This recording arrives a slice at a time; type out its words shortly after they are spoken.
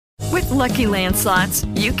Lucky Land Slots,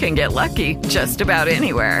 you can get lucky just about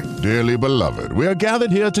anywhere. Dearly beloved, we are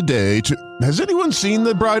gathered here today to... Has anyone seen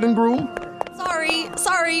the bride and groom?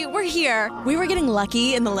 Sorry, we're here. We were getting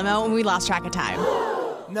lucky in the limo and we lost track of time.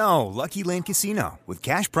 No, Lucky Land Casino, with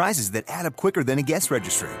cash prizes that add up quicker than a guest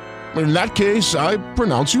registry. In that case, I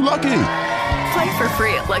pronounce you lucky. Play for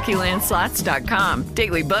free at LuckyLandSlots.com.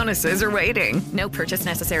 Daily bonuses are waiting. No purchase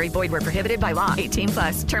necessary. Void where prohibited by law.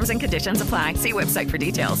 18+. Terms and conditions apply. See website for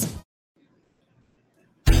details.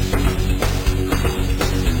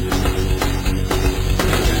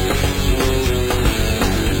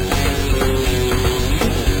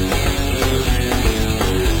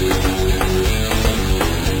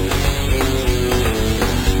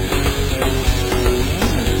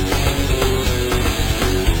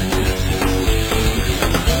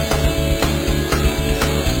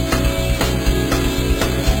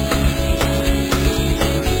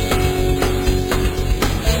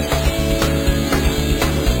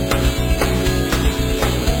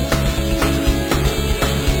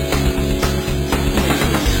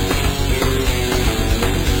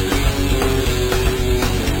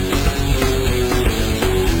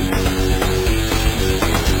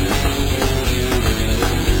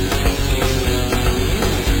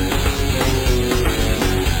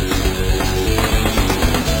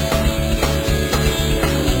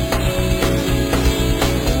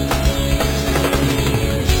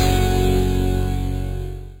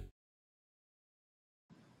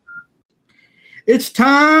 It's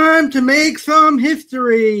time to make some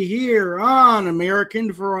history here on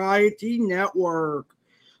American Variety Network.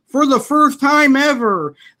 For the first time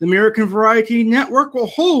ever, the American Variety Network will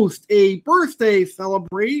host a birthday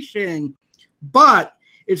celebration. But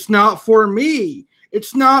it's not for me.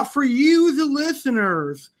 It's not for you, the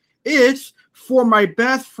listeners. It's for my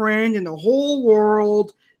best friend in the whole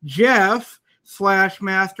world, Jeff,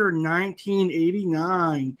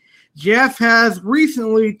 Slashmaster1989. Jeff has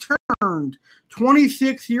recently turned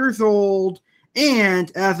 26 years old,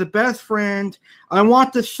 and as a best friend, I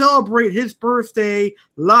want to celebrate his birthday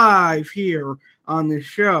live here on the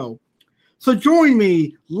show. So join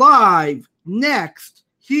me live next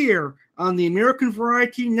here on the American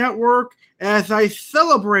Variety Network as I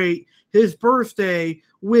celebrate his birthday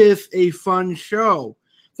with a fun show.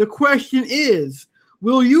 The question is,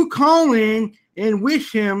 will you call in and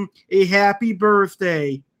wish him a happy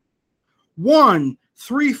birthday?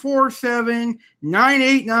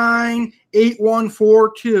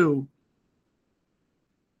 1-347-989-8142.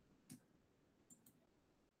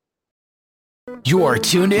 You are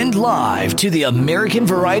tuned in live to the American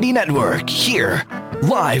Variety Network, here,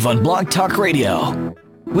 live on Blog Talk Radio.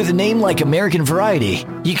 With a name like American Variety,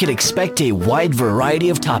 you can expect a wide variety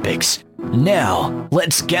of topics. Now,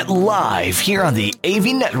 let's get live here on the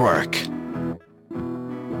AV Network.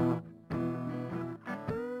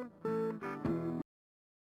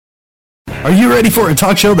 Are you ready for a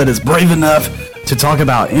talk show that is brave enough to talk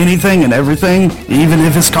about anything and everything, even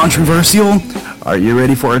if it's controversial? Are you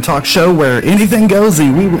ready for a talk show where anything goes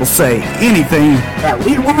and we will say anything that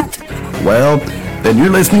we want? Well, then you're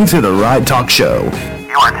listening to the right talk show.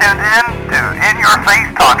 You are tuned in to In Your Face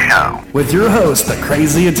Talk Show with your host, the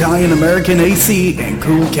crazy Italian-American AC and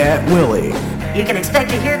cool cat Willie. You can expect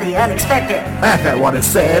to hear the unexpected. Laugh at what is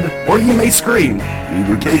said, or you may scream.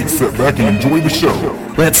 Either case, sit back and enjoy the show.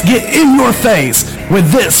 Let's get in your face with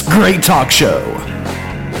this great talk show.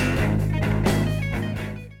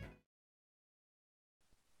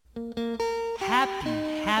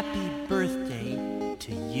 Happy birthday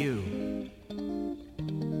to you.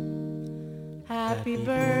 Happy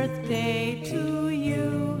birthday to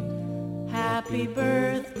you. Happy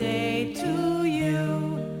birthday to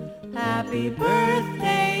you. Happy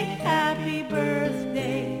birthday, happy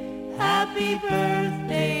birthday, happy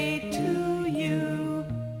birthday to you.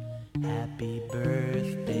 Happy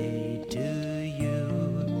birthday to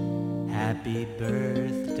you. Happy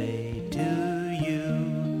birthday to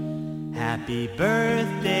you. Happy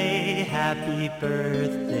birthday, happy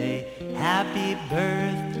birthday, happy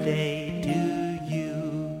birthday to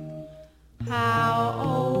you. How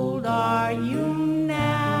old are you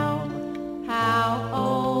now? How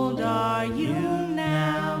old are you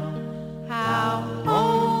now? How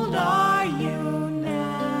old are you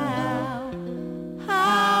now?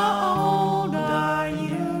 How old are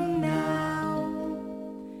you now?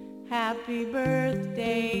 Happy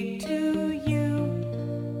birthday to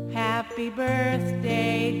you. Happy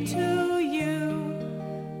birthday to you.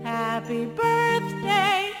 Happy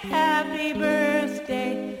birthday, happy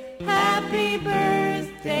birthday, happy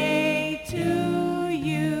birthday to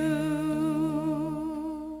you.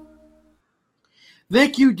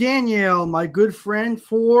 Thank you, Danielle, my good friend,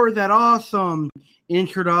 for that awesome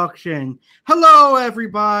introduction. Hello,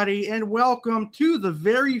 everybody, and welcome to the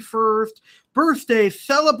very first birthday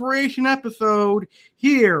celebration episode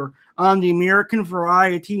here on the American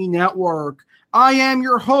Variety Network. I am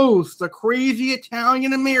your host, the crazy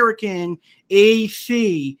Italian American,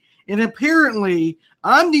 AC, and apparently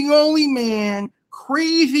I'm the only man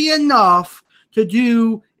crazy enough to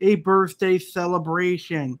do a birthday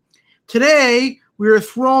celebration. Today, we are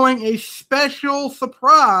throwing a special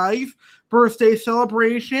surprise birthday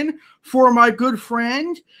celebration for my good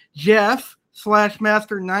friend, Jeff,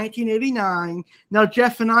 Slashmaster1989. Now,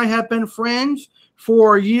 Jeff and I have been friends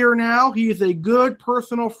for a year now. He is a good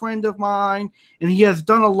personal friend of mine, and he has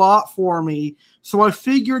done a lot for me. So I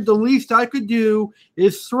figured the least I could do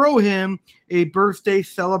is throw him a birthday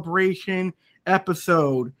celebration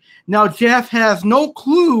episode. Now, Jeff has no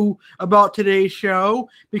clue about today's show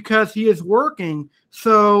because he is working.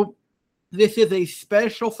 So this is a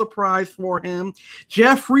special surprise for him.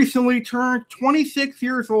 Jeff recently turned 26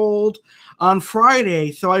 years old on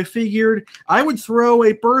Friday, so I figured I would throw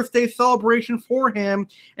a birthday celebration for him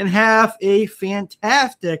and have a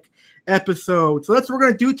fantastic episode. So that's what we're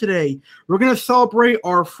going to do today. We're going to celebrate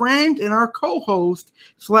our friend and our co-host,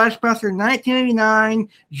 Slashmaster1989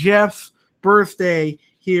 Jeff's birthday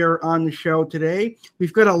here on the show today.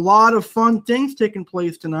 We've got a lot of fun things taking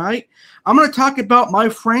place tonight. I'm going to talk about my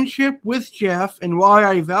friendship with Jeff and why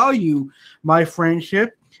I value my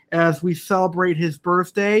friendship as we celebrate his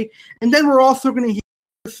birthday. And then we're also going to hear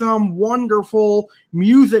some wonderful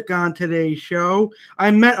music on today's show. I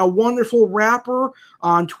met a wonderful rapper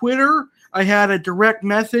on Twitter. I had a direct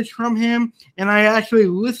message from him, and I actually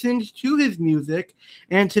listened to his music.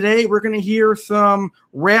 And today we're going to hear some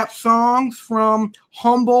rap songs from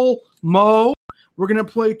Humble Mo. We're going to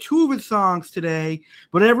play 2 of his songs today,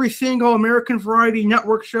 but every single American Variety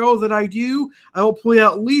Network show that I do, I will play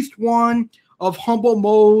at least one of Humble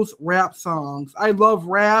Mo's rap songs. I love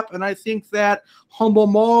rap, and I think that Humble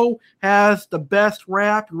Mo has the best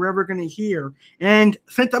rap you're ever going to hear. And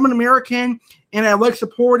since I'm an American and I like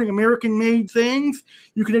supporting American-made things,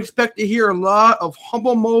 you can expect to hear a lot of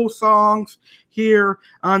Humble Mo songs here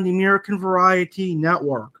on the American Variety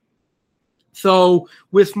Network. So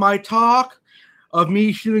with my talk of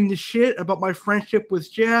me shooting the shit about my friendship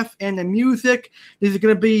with Jeff and the music, this is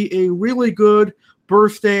going to be a really good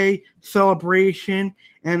birthday celebration,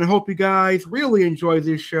 and I hope you guys really enjoy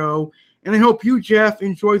this show, and I hope you, Jeff,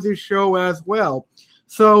 enjoy this show as well.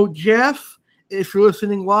 So, Jeff, if you're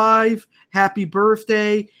listening live, happy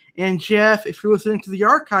birthday, and Jeff, if you're listening to the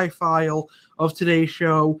archive file of today's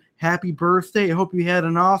show, happy birthday. I hope you had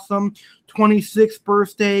an awesome 26th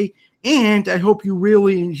birthday, and I hope you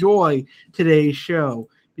really enjoy today's show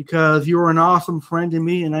because you're an awesome friend to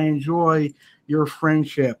me, and I enjoy your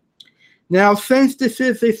friendship. Now, since this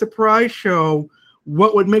is a surprise show,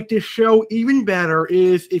 what would make this show even better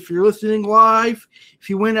is if you're listening live, if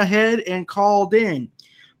you went ahead and called in.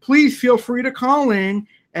 Please feel free to call in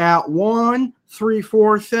at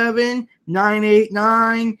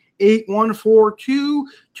 1-347-989-8142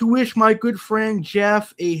 to wish my good friend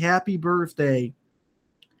Jeff a happy birthday.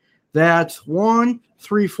 That's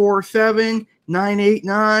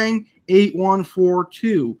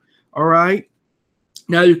 1-347-989-8142. All right?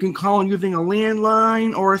 Now, you can call in using a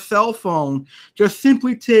landline or a cell phone. Just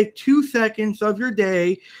simply take 2 seconds of your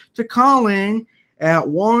day to call in at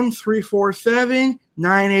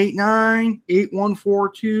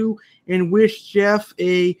 1-347-989-8142 and wish Jeff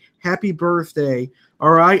a happy birthday.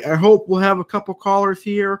 All right, I hope we'll have a couple callers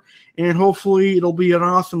here, and hopefully it'll be an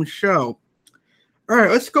awesome show. All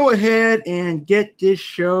right, let's go ahead and get this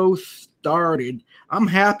show started. I'm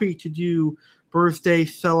happy to do birthday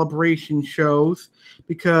celebration shows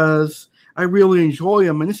because I really enjoy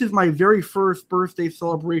them. And this is my very first birthday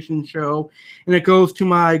celebration show, and it goes to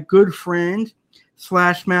my good friend,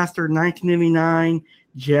 Slashmaster1989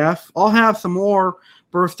 Jeff. I'll have some more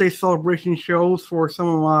birthday celebration shows for some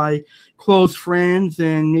of my close friends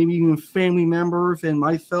and maybe even family members and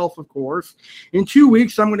myself, of course. In 2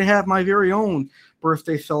 weeks, I'm going to have my very own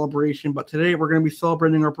birthday celebration, but today we're going to be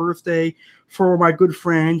celebrating our birthday for my good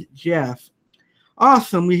friend, Jeff.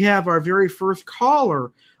 Awesome. We have our very first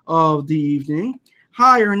caller of the evening.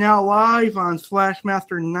 Hi, you're now live on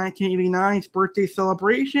Slashmaster1989's birthday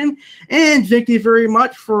celebration, and thank you very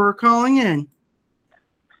much for calling in.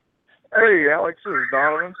 Hey, Alex, this is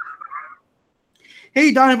Donovan.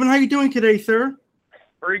 Hey, Donovan, how you doing today, sir?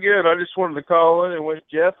 Pretty good. I just wanted to call in and wish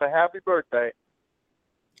Jeff a happy birthday.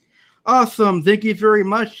 Awesome. Thank you very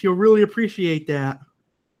much. You'll really appreciate that.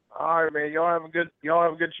 All right, man. Y'all have a good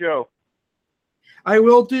show. I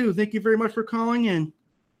will do. Thank you very much for calling in.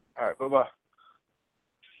 All right, bye-bye.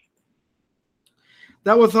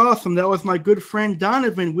 That was awesome. That was my good friend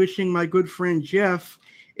Donovan wishing my good friend Jeff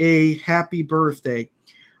a happy birthday.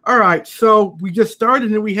 All right, so we just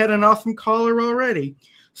started and we had an awesome caller already.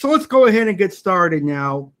 So let's go ahead and get started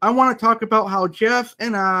now. I want to talk about how Jeff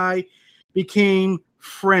and I became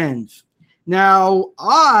friends. Now,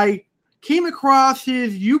 I came across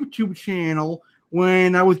his YouTube channel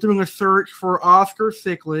when I was doing a search for Oscar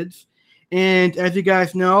cichlids. And as you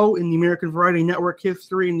guys know, in the American Variety Network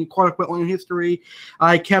history and the aquatic wetland history,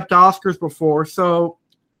 I kept Oscars before. So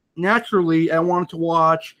naturally, I wanted to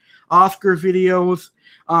watch Oscar videos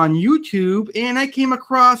on YouTube, and I came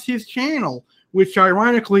across his channel, which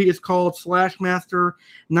ironically is called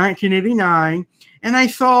Slashmaster1989. And I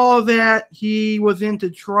saw that he was into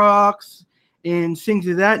trucks and things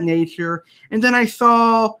of that nature. And then I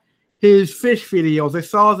saw his fish videos. I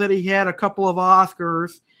saw that he had a couple of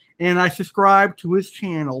Oscars, and I subscribed to his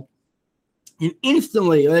channel. And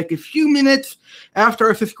instantly, like a few minutes after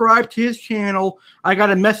I subscribed to his channel, I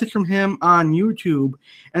got a message from him on YouTube.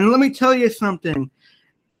 And let me tell you something.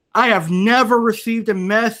 I have never received a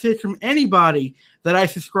message from anybody that I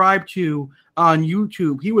subscribed to on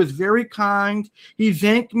YouTube. He was very kind. He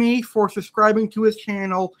thanked me for subscribing to his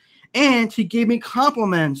channel, and he gave me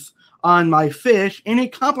compliments on my fish, and he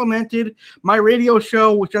complimented my radio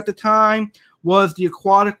show, which at the time was the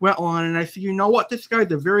Aquatic Wetline. And I said, you know what? This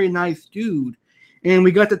guy's a very nice dude. And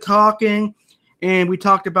we got to talking, and we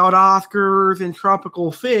talked about Oscars and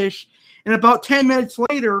tropical fish. And about 10 minutes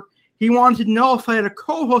later, he wanted to know if I had a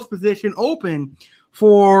co-host position open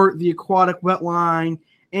for the Aquatic Wetline.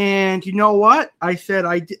 And you know what? I said,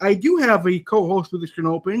 I do have a co-host position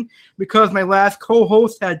open because my last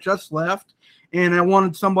co-host had just left, and I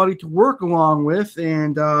wanted somebody to work along with.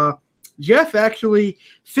 And Jeff actually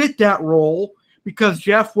fit that role because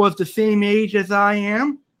Jeff was the same age as I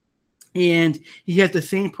am, and he has the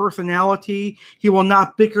same personality. He will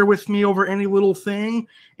not bicker with me over any little thing,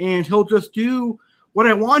 and he'll just do what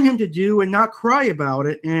I want him to do and not cry about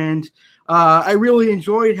it. And I really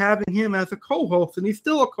enjoyed having him as a co-host, and he's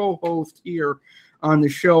still a co-host here on the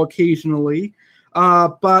show occasionally.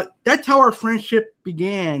 But that's how our friendship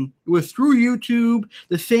began. It was through YouTube.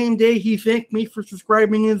 The same day he thanked me for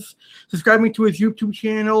subscribing to his YouTube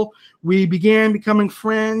channel, we began becoming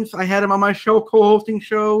friends. I had him on my show, co-hosting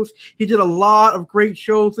shows. He did a lot of great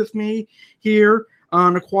shows with me here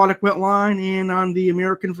on Aquatic Wetline and on the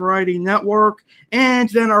American Variety Network. And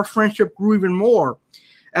then our friendship grew even more.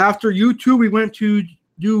 After YouTube, we went to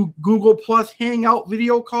do Google Plus Hangout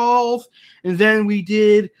video calls, and then we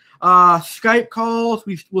did Skype calls.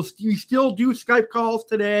 We still do Skype calls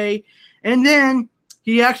today. And then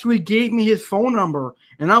he actually gave me his phone number,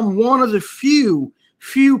 and I'm one of the few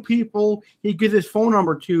people he gives his phone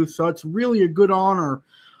number to, so it's really a good honor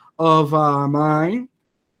of mine.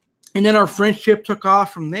 And then our friendship took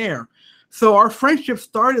off from there. So our friendship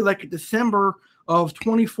started like in December of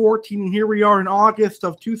 2014, and here we are in August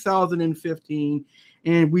of 2015,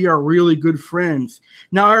 and we are really good friends.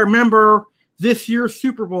 Now, I remember this year's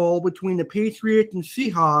Super Bowl between the Patriots and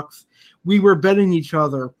Seahawks, we were betting each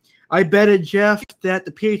other. I betted Jeff that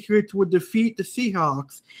the Patriots would defeat the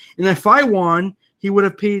Seahawks, and if I won, he would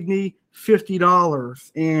have paid me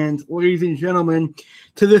 $50. And ladies and gentlemen,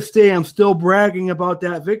 to this day, I'm still bragging about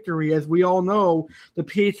that victory. As we all know, the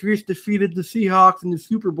Patriots defeated the Seahawks in the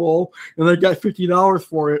Super Bowl, and I got $50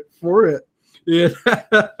 for it. And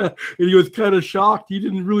he was kind of shocked. He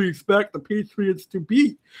didn't really expect the Patriots to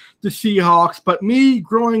beat the Seahawks. But me,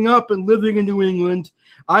 growing up and living in New England,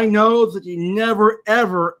 I know that you never,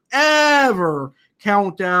 ever, ever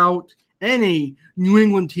count out any New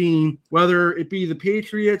England team, whether it be the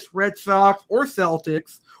Patriots, Red Sox, or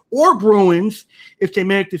Celtics, or Bruins, if they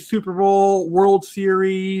make the Super Bowl, World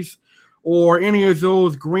Series, or any of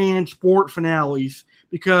those grand sport finales.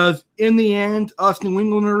 Because in the end, us New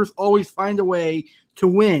Englanders always find a way to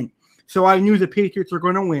win. So I knew the Patriots were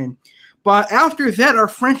going to win. But after that, our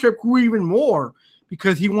friendship grew even more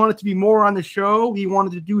because he wanted to be more on the show. He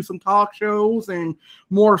wanted to do some talk shows and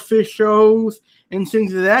more fish shows and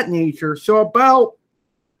things of that nature. So about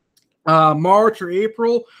March or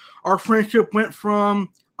April, our friendship went from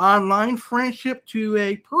online friendship to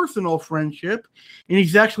a personal friendship, and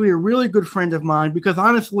he's actually a really good friend of mine because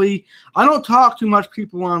honestly, I don't talk to much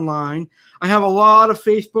people online. I have a lot of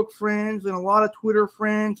Facebook friends and a lot of Twitter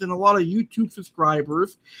friends and a lot of YouTube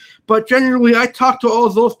subscribers, but generally I talk to all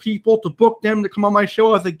of those people to book them to come on my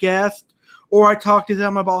show as a guest, or I talk to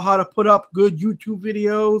them about how to put up good YouTube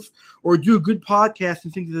videos or do good podcasts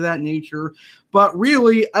and things of that nature. But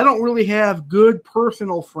really, I don't really have good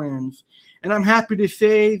personal friends. And I'm happy to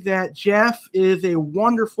say that Jeff is a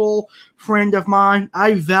wonderful friend of mine.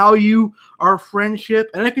 I value our friendship,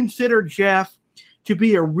 and I consider Jeff to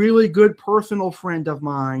be a really good personal friend of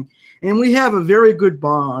mine. And we have a very good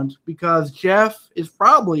bond because Jeff is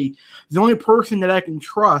probably the only person that I can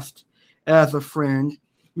trust as a friend,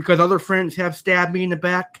 because other friends have stabbed me in the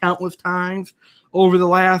back countless times over the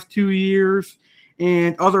last 2 years,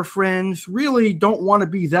 and other friends really don't want to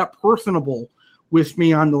be that personable with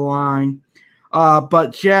me on the line.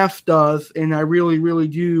 But Jeff does, and I really, really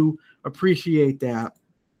do appreciate that.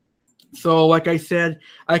 So like I said,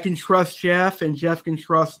 I can trust Jeff, and Jeff can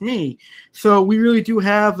trust me. So we really do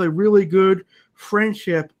have a really good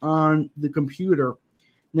friendship on the computer.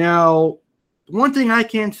 Now, one thing I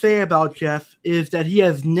can say about Jeff is that he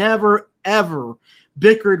has never, ever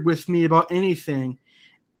bickered with me about anything.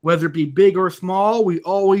 Whether it be big or small, we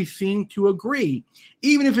always seem to agree.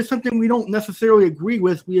 Even if it's something we don't necessarily agree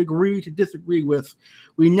with, we agree to disagree with.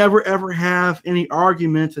 We never, ever have any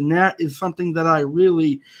arguments, and that is something that I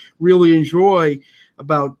really, really enjoy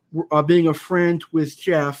about being a friend with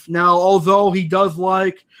Jeff. Now, although he does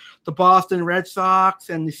like the Boston Red Sox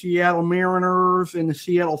and the Seattle Mariners and the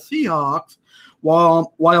Seattle Seahawks,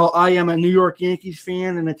 while I am a New York Yankees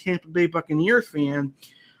fan and a Tampa Bay Buccaneers fan,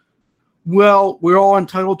 well, we're all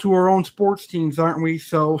entitled to our own sports teams, aren't we?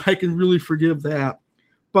 So I can really forgive that.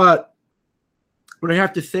 But what I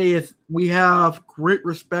have to say is we have great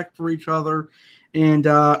respect for each other, and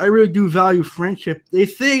I really do value friendship. They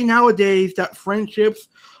say nowadays that friendships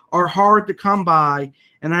are hard to come by,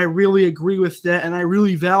 and I really agree with that, and I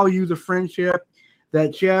really value the friendship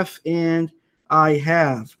that Jeff and I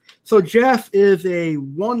have. So Jeff is a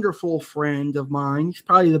wonderful friend of mine. He's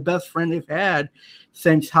probably the best friend I've had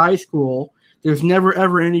since high school. There's never,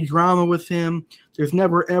 ever any drama with him. There's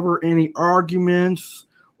never, ever any arguments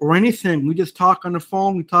or anything. We just talk on the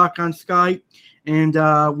phone. We talk on Skype,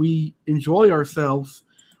 and we enjoy ourselves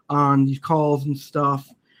on these calls and stuff.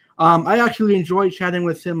 I actually enjoy chatting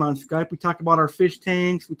with him on Skype. We talk about our fish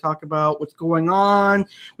tanks. We talk about what's going on.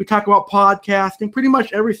 We talk about podcasting, pretty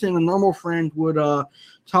much everything a normal friend would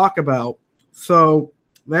talk about. So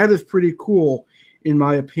that is pretty cool, in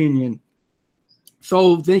my opinion.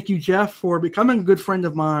 So thank you, Jeff, for becoming a good friend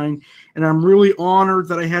of mine. And I'm really honored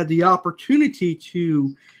that I had the opportunity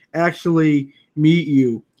to actually meet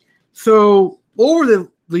you. So over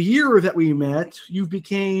the year that we met, you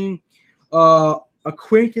became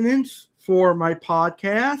acquaintance for my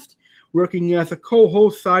podcast, working as a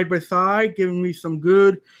co-host side by side, giving me some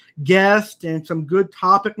good guests and some good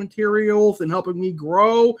topic materials and helping me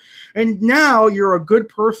grow. And now you're a good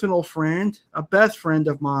personal friend, a best friend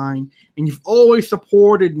of mine, and you've always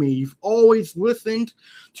supported me. You've always listened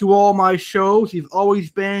to all my shows. You've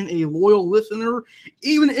always been a loyal listener.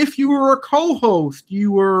 Even if you were a co-host,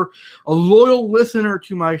 you were a loyal listener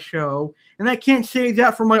to my show. And I can't say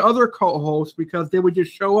that for my other co-hosts, because they would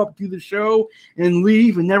just show up, do the show, and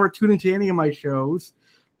leave and never tune into any of my shows.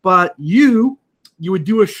 But you would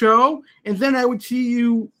do a show, and then I would see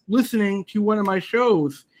you listening to one of my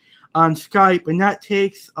shows on Skype, and that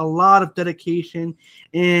takes a lot of dedication,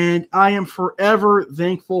 and I am forever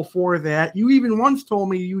thankful for that. You even once told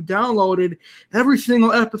me you downloaded every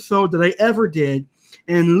single episode that I ever did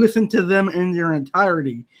and listened to them in their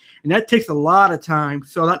entirety, and that takes a lot of time.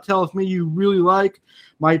 So that tells me you really like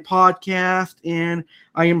my podcast, and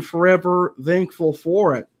I am forever thankful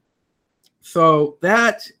for it. So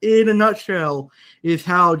that, in a nutshell, is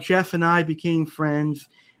how Jeff and I became friends,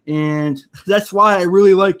 and that's why I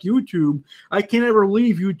really like YouTube. I can't ever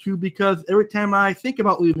leave YouTube, because every time I think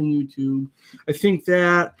about leaving YouTube, I think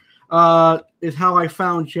that is how I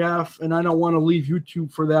found Jeff, and I don't want to leave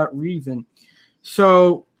YouTube for that reason.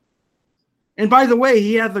 So, and by the way,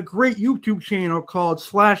 he has a great YouTube channel called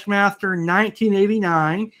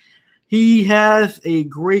Slashmaster1989. He has a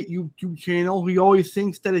great YouTube channel. He always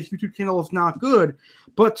thinks that his YouTube channel is not good,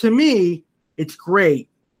 but to me, it's great.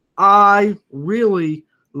 I really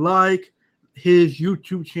like his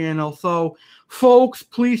YouTube channel. So, folks,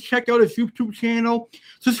 please check out his YouTube channel.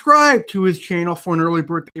 Subscribe to his channel for an early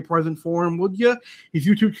birthday present for him, would you? His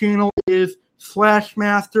YouTube channel is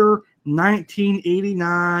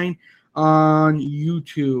Slashmaster1989 on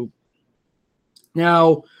YouTube.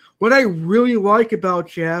 Now, what I really like about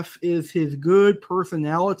Jeff is his good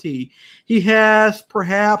personality. He has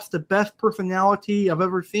perhaps the best personality I've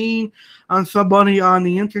ever seen on somebody on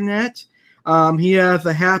the internet. He has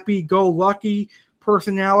a happy-go-lucky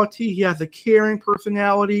personality. He has a caring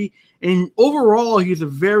personality. And overall, he's a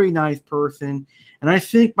very nice person. And I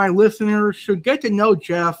think my listeners should get to know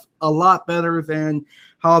Jeff a lot better than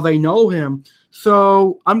how they know him.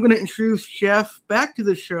 So I'm going to introduce Jeff back to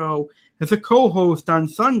the show, as a co-host on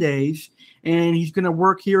Sundays, and he's going to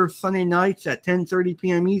work here Sunday nights at 10:30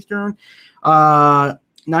 p.m. Eastern,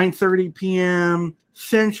 9:30 p.m.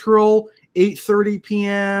 Central, 8:30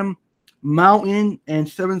 p.m. Mountain, and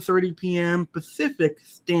 7:30 p.m. Pacific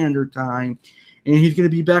Standard Time. And he's going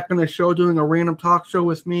to be back on the show doing a random talk show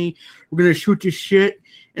with me. We're going to shoot the shit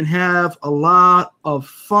and have a lot of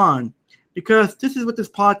fun, because this is what this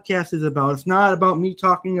podcast is about. It's not about me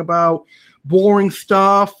talking about boring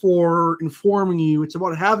stuff or informing you. It's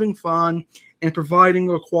about having fun and providing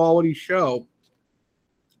a quality show.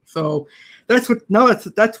 So that's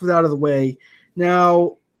out of the way.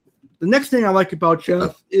 Now, the next thing I like about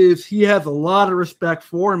Jeff is he has a lot of respect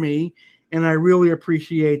for me, and I really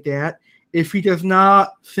appreciate that. If he does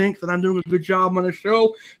not think that I'm doing a good job on the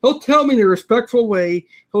show, he'll tell me in a respectful way.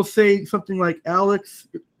 He'll say something like, Alex,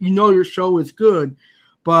 you know your show is good,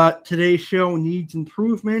 but today's show needs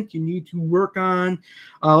improvement. You need to work on,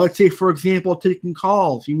 let's say, for example, taking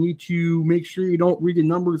calls. You need to make sure you don't read the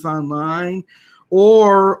numbers online,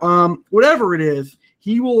 or whatever it is.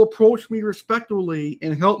 He will approach me respectfully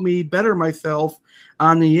and help me better myself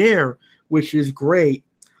on the air, which is great.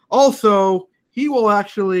 Also, he will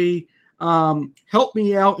actually help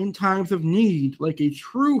me out in times of need, like a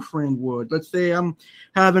true friend would. Let's say I'm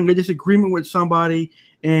having a disagreement with somebody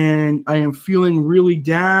and I am feeling really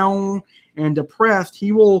down and depressed.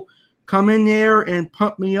 He will come in there and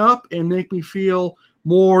pump me up and make me feel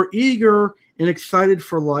more eager and excited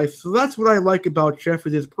for life. So that's what I like about Jeff,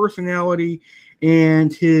 is his personality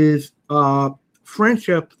and his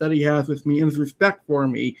friendship that he has with me and his respect for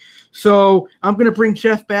me. So I'm going to bring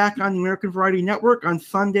Jeff back on the American Variety Network on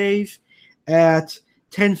Sundays at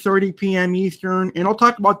 10:30 p.m. Eastern, and I'll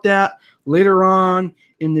talk about that later on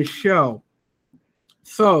in the show.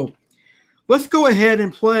 So let's go ahead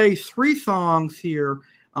and play 3 songs here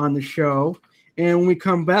on the show, and when we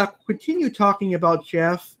come back, we'll continue talking about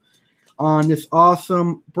Jeff on this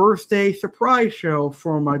awesome birthday surprise show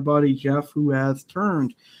for my buddy Jeff, who has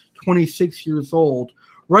turned 26 years old.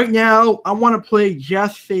 Right now, I want to play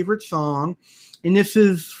Jeff's favorite song, and this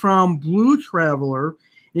is from Blue Traveler.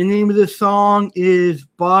 The name of this song is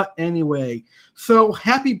But Anyway. So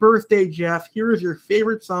happy birthday, Jeff. Here is your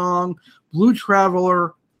favorite song, Blue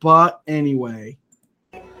Traveler, But Anyway.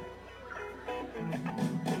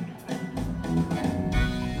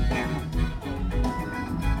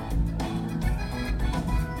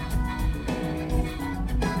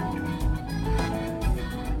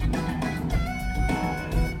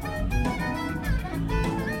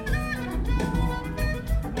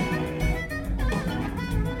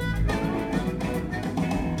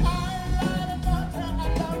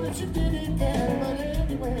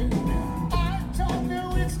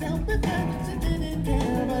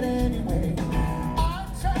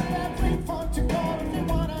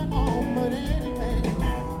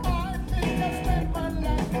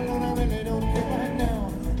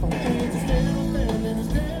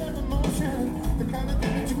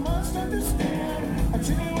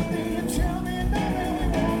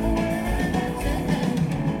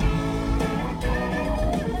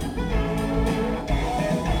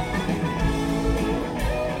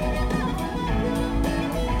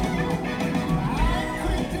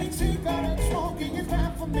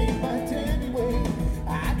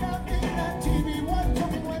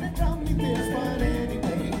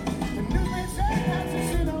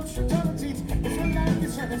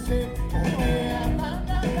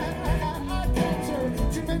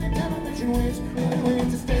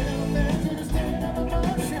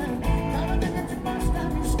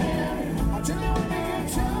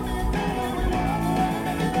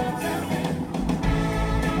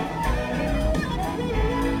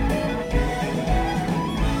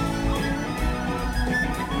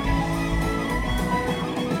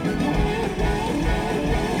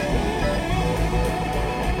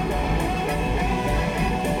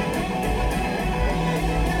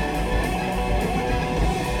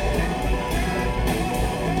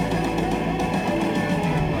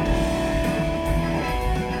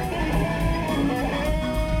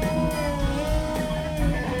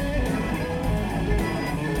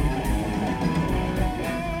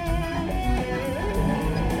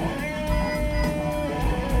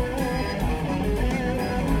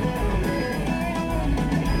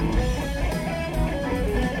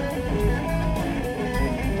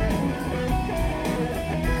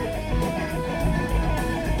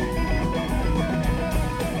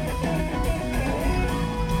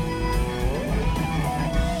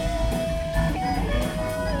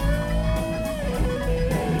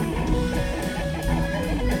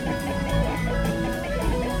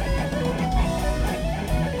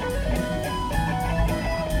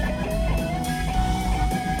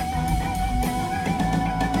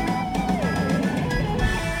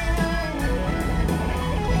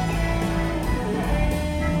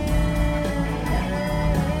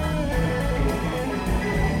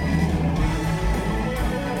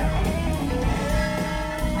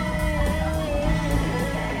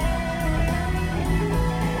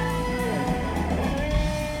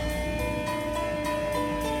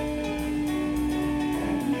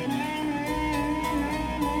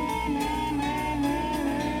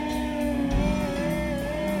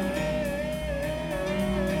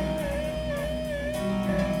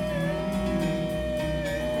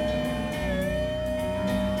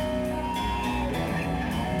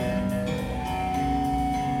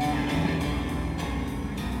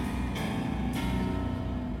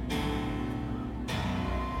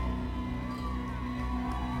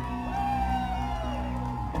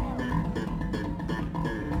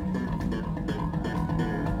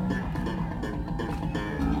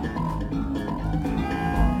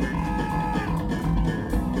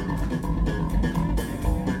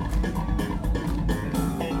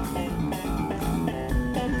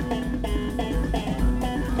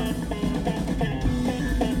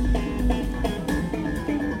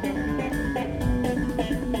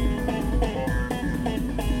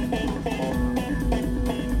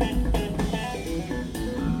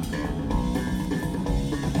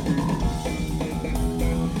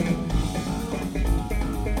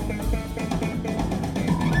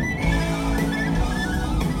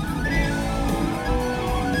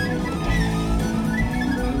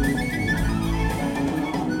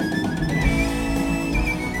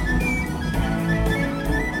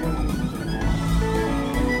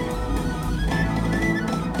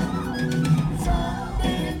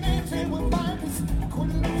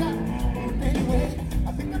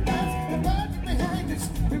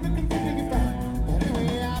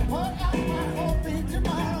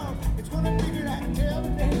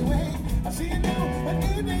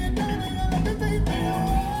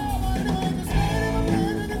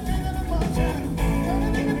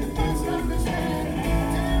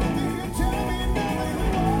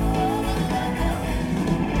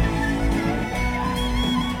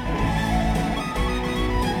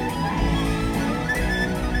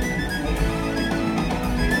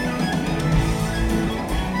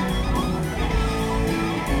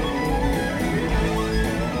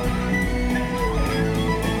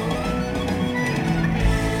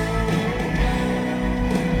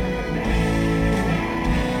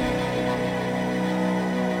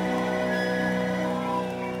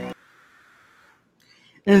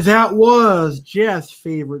 And that was Jeff's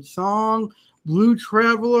favorite song, Blue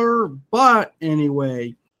Traveler. But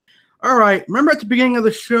anyway, all right. Remember at the beginning of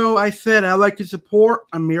the show, I said I like to support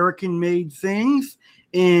American-made things,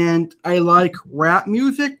 and I like rap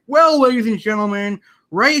music. Well, ladies and gentlemen,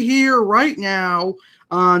 right here, right now,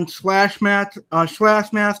 on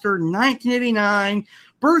Slashmaster1989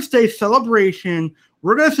 birthday celebration,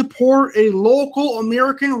 we're going to support a local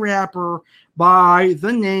American rapper by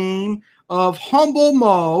the name of Humble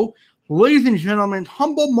Mo. Ladies and gentlemen,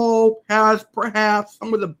 Humble Mo has perhaps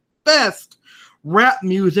some of the best rap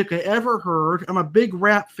music I ever heard. I'm a big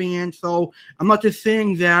rap fan, so I'm not just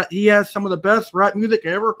saying that. He has some of the best rap music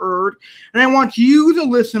I ever heard. And I want you, the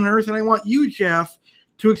listeners, and I want you, Jeff,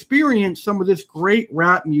 to experience some of this great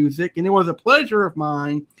rap music. And it was a pleasure of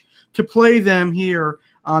mine to play them here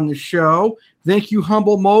on the show. Thank you,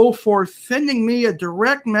 Humble Mo, for sending me a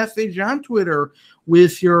direct message on Twitter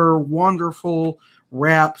with your wonderful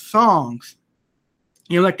rap songs.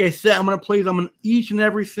 You know, like I said, I'm going to play them on each and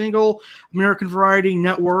every single American Variety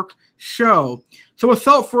Network show. So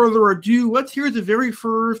without further ado, let's hear the very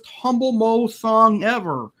first Humble Mo song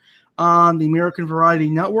ever on the American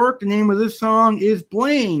Variety Network. The name of this song is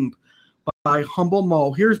Blame by Humble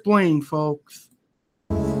Mo. Here's Blame, folks.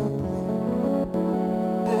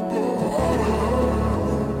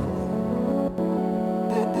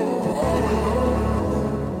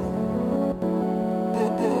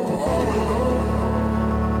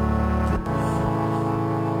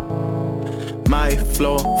 My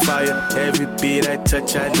flow fire, every beat I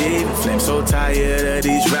touch I leave a flame. So tired of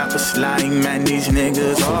these rappers lying, man, these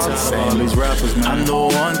niggas all the same. All these rappers, man. I'm no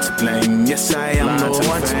one to blame, yes I am no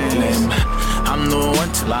one to blame. I'm no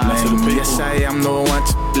one to blame, yes I am no one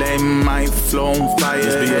to blame. My flow on fire,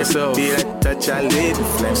 every beat I touch I leave a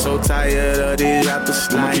flame. So tired of these rappers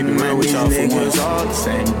lying, man, these niggas all the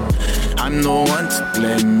same. I'm no one to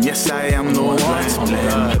blame, yes I am no one to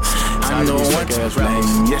blame. I'm no one to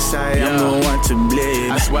blame, yes I am no one to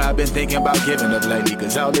blame. I swear I've been thinking about giving up lately,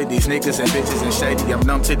 cause all of these niggas and bitches and shady. I'm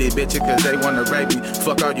numb to these bitches cause they wanna rape me.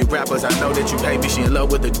 Fuck all you rappers, I know that you hate me. She in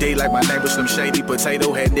love with the D like my neighbor Slim Shady.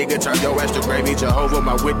 Potato head nigga, turn your ass to gravy. Jehovah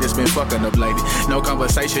my witness, been fucking up lady. No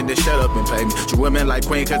conversation, just shut up and pay me. True women like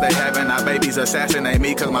queen cause they having our babies. Assassinate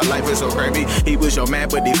me cause my life is so crazy. He was your man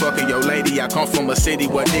but he fucking your lady. I come from a city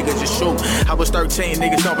where niggas just shoot. I was 13,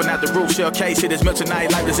 niggas jumping out the roof. Shell case, hit his milk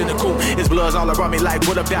tonight, life is in the coop. His blood's all around me like,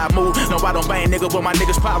 what up, that I move? No, I don't bang nigga, but my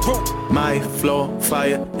niggas pop root. My flow,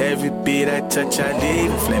 fire, every beat I touch, I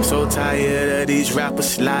leave a flame. So tired of these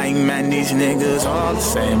rappers lying, man, these niggas all the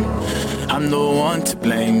same. I'm no one to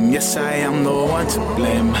blame, yes I am no one to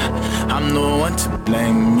blame. I'm no one to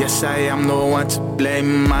blame, yes I am no one to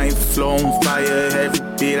blame. My flow on fire, every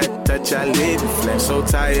beat I touch, I leave a flame. So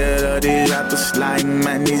tired of these rappers lying,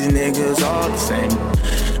 man, these niggas all the same.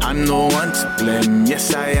 I'm no one to blame,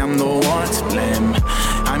 yes I am no one to blame.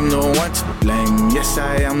 I'm no one to blame, yes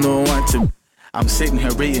I am no one to blame. I'm sitting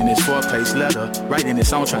here reading this 4-page letter, writing this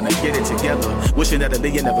song, trying to get it together. Wishing that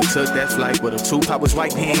Aaliyah never took that flight. But if Tupac was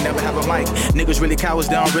white, he ain't never have a mic. Niggas really cowards,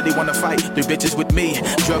 they don't really wanna fight. 3 bitches with me,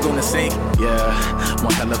 drug on the sink. Yeah,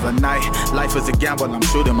 one hell of a night. Life is a gamble, I'm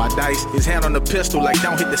shooting my dice. His hand on the pistol, like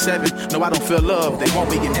don't hit the 7. No, I don't feel love, they won't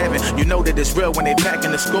be in heaven. You know that it's real when they pack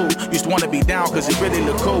in the school. Used to wanna be down, cause it really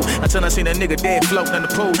look cool. Until I seen a nigga dead floating in the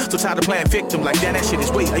pool. So tired of playing victim, like damn, that shit is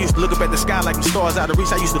weak. I used to look up at the sky like the stars out of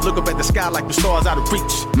reach. I used to look up at the sky like the stars out of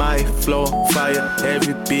reach. My flow, fire,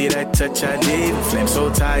 every beat I touch, I leave a flame.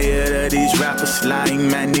 So tired of these rappers lying,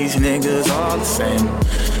 man, these niggas all the same.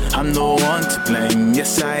 I'm no one to blame,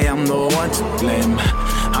 yes I am no one to blame.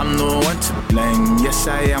 I'm no one to blame, yes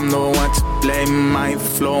I am no one to blame. My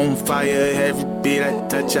flow on fire, every beat I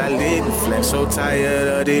touch, I leave a flame. So tired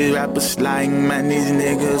of these rappers lying, man, these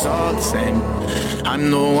niggas all the same.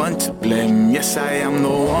 I'm no one to blame, yes I am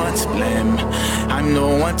no one to blame. I'm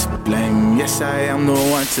no one to blame, yes I am no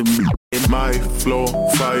one to blame. My flow,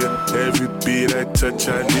 fire, every beat I touch,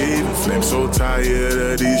 I leave a flame. So tired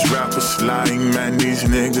of these rappers lying, man, these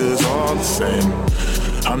niggas all the same.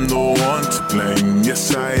 I'm no one to blame,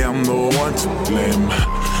 yes I am no one to blame.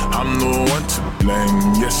 I'm no one to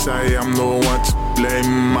blame, yes I am no one to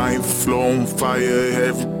blame. My flow on fire,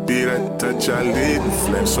 every beat I touch, I leave a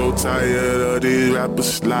flame. So tired of these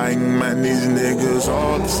rappers lying, man, these niggas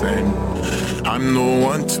all the same. I'm no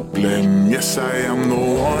one to blame, yes I am no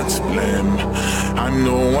one to blame. I'm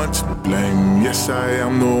no one to blame, yes I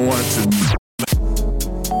am no one to blame.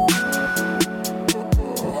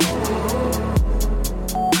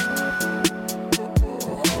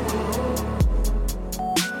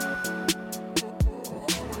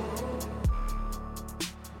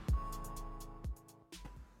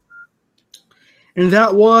 And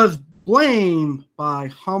that was Blame by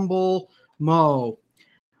Humble Mo.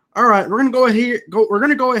 All right, we're gonna go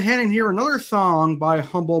ahead and hear another song by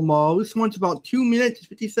Humble Mo. This one's about 2 minutes,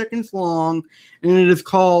 50 seconds long, and it is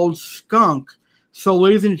called Skunk. So,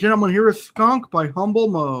 ladies and gentlemen, here is Skunk by Humble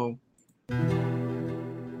Mo.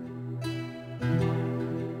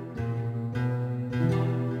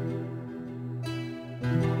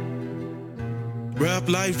 Rap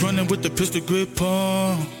life running with the pistol grip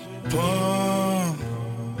pump, pump.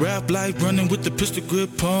 Rap life running with the pistol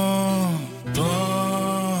grip pump,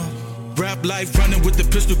 pump. Rap life running with the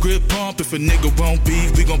pistol grip pump. If a nigga won't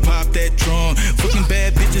beef, we gon' pop that trunk. Fucking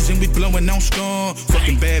bad bitches and we blowing on skunk.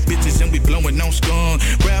 Fucking bad bitches and we blowing on skunk.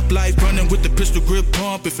 Rap life running with the pistol grip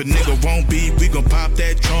pump. If a nigga won't beef, we gon' pop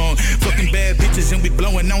that trunk. Fucking bad bitches and we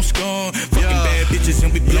blowing on skunk. Fucking bad bitches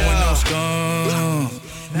and we blowing on skunk.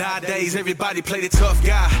 Nowadays, everybody play the tough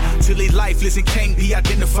guy till he lifeless and can't be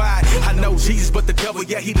identified. I know Jesus, but the devil,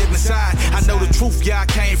 yeah, he live inside. I know the truth, yeah, I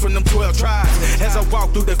came from them 12 tribes. As I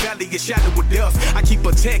walk through the valley of shadow with death, I keep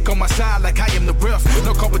a tech on my side like I am the ref.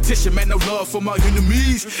 No competition, man, no love for my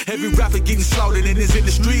enemies. Every rapper getting slaughtered in this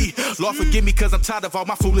industry. Lord, forgive me, cause I'm tired of all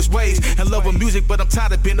my foolish ways. And love of music, but I'm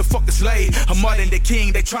tired of being a fucking slave. I'm more than the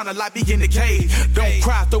king, they tryna lock me in the cage. Don't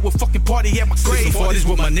cry, throw a fucking party at my grave. 40s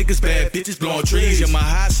with my niggas, bad bitches blowing trees. Yeah, my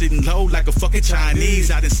high sitting low like a fucking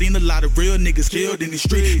Chinese. I done seen a lot of real niggas killed in the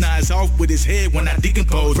street. Now it's off with his head when I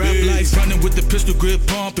decompose. Rap life running with the pistol grip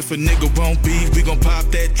pump. If a nigga won't beef, we gon' pop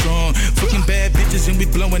that trunk. Fucking bad bitches and we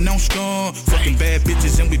blowing on skunk. Fucking bad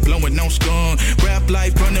bitches and we blowing on skunk. Rap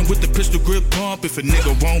life running with the pistol grip pump. If a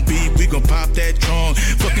nigga won't beef, we gon' pop that trunk.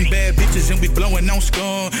 Fucking bad bitches and we blowing on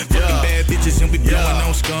skunk. Fucking bad bitches and we blowing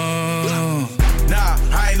on skunk. Nah,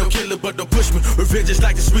 I ain't no killer, but don't push me. Revenge is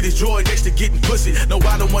like the sweetest joy next to getting pussy. No,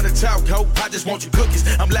 I don't wanna talk, ho, I just want your cookies.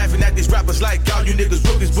 I'm laughing at these rappers like all you niggas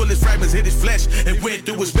rookies. Bullets, fragments hit his flesh and went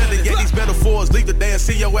through his belly. Yeah, these metaphors leave the day and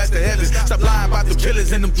see your ass to heaven. Stop lying about the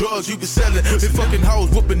killers and them drugs you been selling. Been fucking hoes,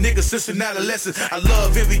 whooping niggas since an adolescent. I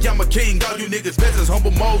love envy, I'm a king, all you niggas peasants.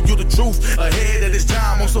 Humble mode, you the truth, ahead of this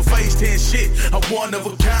time. On some phase 10 shit, I'm one of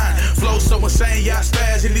a kind. Flow so insane, y'all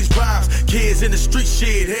spaz in these rhymes. Kids in the street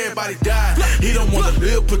shit, everybody dying. He don't wanna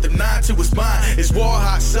live, put the 9 to his mind. It's war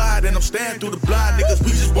outside and I'm standing through the blind. Niggas,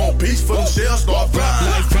 we just want peace for themselves, start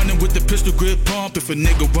flying. Life running with the pistol grip pump. If a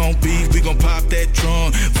nigga won't beef, we gon' pop that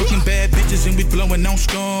trunk. Fucking bad bitches and we blowing on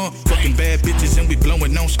skunk. Fucking bad bitches and we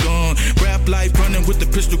blowing on skunk. Rap life running with the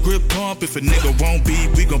pistol grip pump. If a nigga won't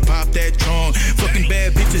beef, we gon' pop that trunk. Fucking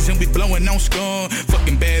bad bitches and we blowing on skunk.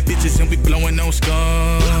 Fucking bad bitches and we blowing on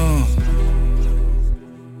skunk.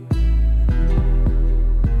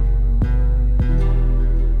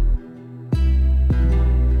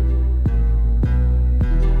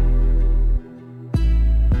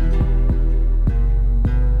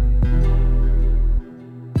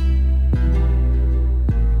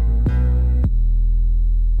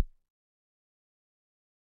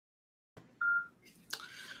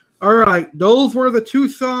 All right, those were the two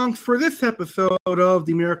songs for this episode of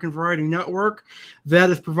the American Variety Network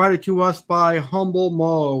that is provided to us by Humble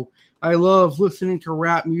Mo. I love listening to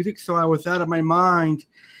rap music, so I was out of my mind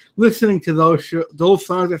listening to those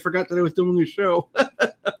songs. I forgot that I was doing the show.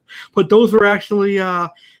 But those were actually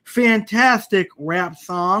fantastic rap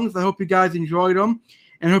songs. I hope you guys enjoyed them,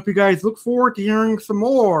 and I hope you guys look forward to hearing some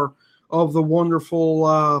more of the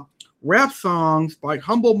wonderful rap songs by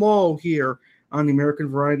Humble Mo here on the American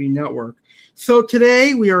Variety Network. So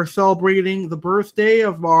today we are celebrating the birthday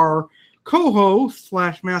of our co-host,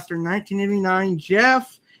 Slashmaster1989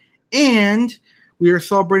 Jeff, and we are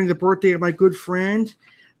celebrating the birthday of my good friend,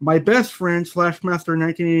 my best friend,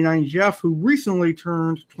 Slashmaster1989 Jeff, who recently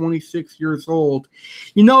turned 26 years old.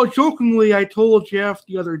 You know, jokingly, I told Jeff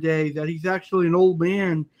the other day that he's actually an old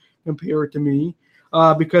man compared to me.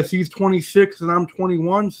 Because he's 26 and I'm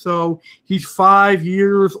 21, so he's 5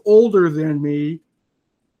 years older than me,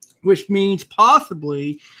 which means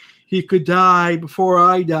possibly he could die before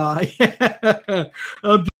I die.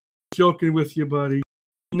 I'm just joking with you, buddy.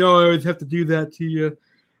 You know I always have to do that to you.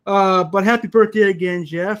 But happy birthday again,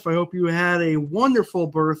 Jeff. I hope you had a wonderful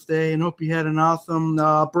birthday and hope you had an awesome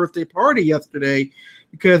birthday party yesterday,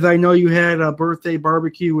 because I know you had a birthday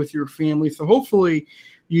barbecue with your family. So hopefully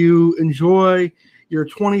you enjoy your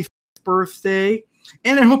 26th birthday,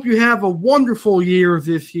 and I hope you have a wonderful year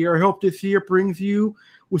this year. I hope this year brings you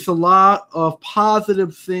with a lot of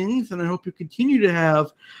positive things, and I hope you continue to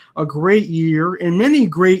have a great year and many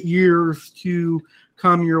great years to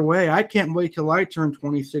come your way. I can't wait till I turn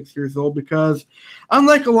 26 years old, because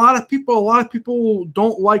unlike a lot of people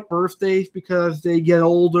don't like birthdays because they get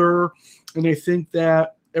older and they think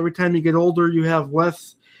that every time you get older you have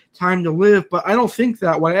less time to live, but I don't think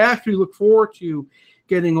that way. I actually look forward to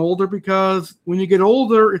getting older because when you get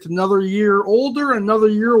older, it's another year older, another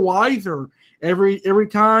year wiser. Every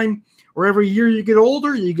time or every year you get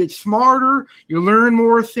older, you get smarter, you learn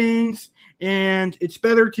more things, and it's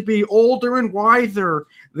better to be older and wiser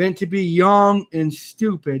than to be young and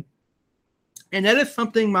stupid. And that is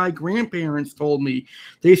something my grandparents told me.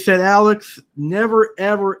 They said, Alex, never,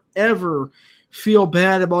 ever, ever feel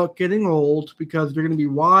bad about getting old because you're going to be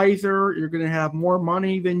wiser. You're going to have more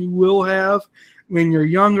money than you will have when you're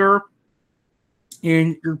younger.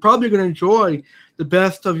 And you're probably going to enjoy the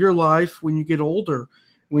best of your life when you get older,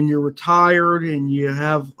 when you're retired and you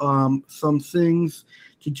have some things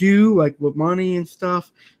to do, like with money and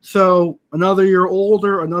stuff. So another year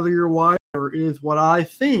older, another year wiser is what I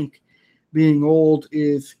think being old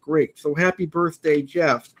is great. So happy birthday,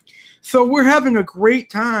 Jeff. So we're having a great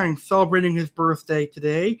time celebrating his birthday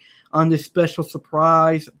today on this special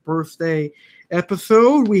surprise birthday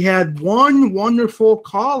episode. We had one wonderful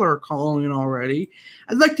caller calling in already.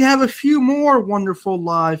 I'd like to have a few more wonderful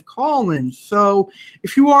live call-ins. So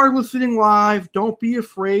if you are listening live, don't be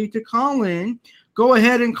afraid to call in. Go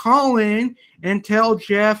ahead and call in and tell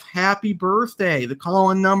Jeff happy birthday. The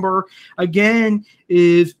call-in number, again,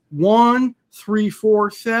 is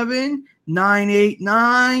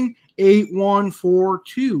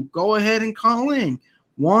 1-347-989-8142. Go ahead and call in.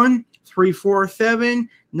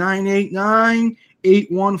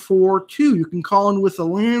 1-347-989-8142. You can call in with a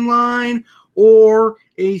landline or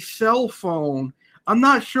a cell phone. I'm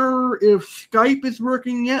not sure if Skype is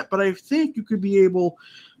working yet, but I think you could be able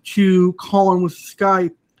to call in with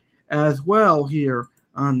Skype as well here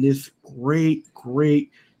on this great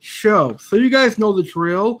show. So you guys know the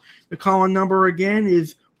drill. The call-in number again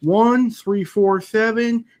is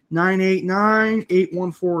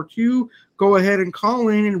 1-347-989-8142. Go ahead and call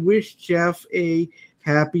in and wish Jeff a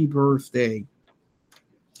happy birthday.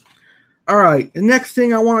 All right, the next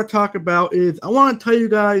thing I want to talk about is I want to tell you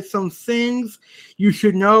guys some things you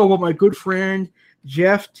should know about my good friend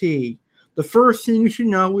Jeff T. The first thing you should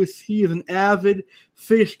know is he is an avid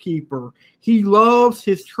fish keeper. He loves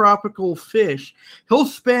his tropical fish. He'll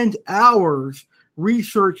spend hours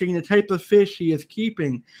researching the type of fish he is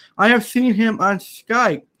keeping. I have seen him on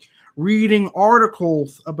Skype reading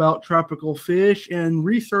articles about tropical fish and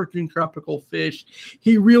researching tropical fish.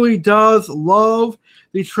 He really does love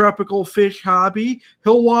the tropical fish hobby.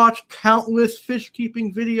 He'll watch countless fish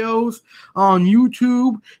keeping videos on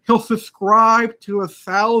YouTube. He'll subscribe to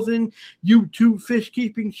 1,000 YouTube fish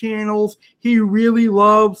keeping channels. He really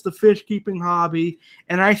loves the fish keeping hobby.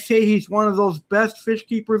 And I say he's one of those best fish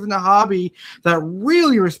keepers in the hobby that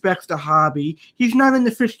really respects the hobby. He's not in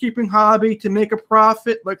the fish keeping hobby to make a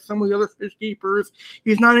profit like some of the other fish keepers.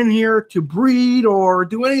 He's not in here to breed or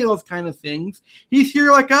do any of those kind of things. He's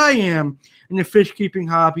here like I am in the fish keeping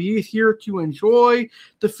hobby. He's here to enjoy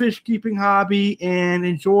the fish keeping hobby and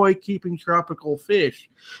enjoy keeping tropical fish.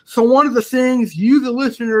 So one of the things you, the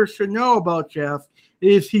listeners, should know about Jeff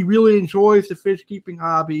is he really enjoys the fish keeping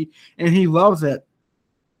hobby and he loves it.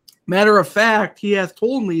 Matter of fact, he has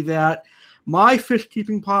told me that my fish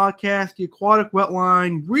keeping podcast, The Aquatic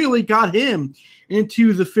Wetline, really got him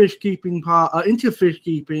into the fish keeping,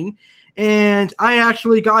 and I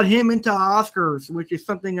actually got him into Oscars, which is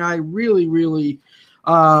something I really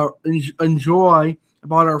enjoy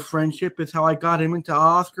about our friendship, is how I got him into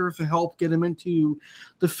Oscars and helped get him into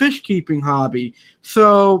the fish keeping hobby.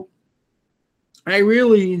 So I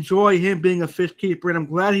really enjoy him being a fish keeper, and I'm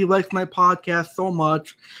glad he likes my podcast so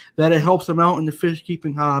much that it helps him out in the fish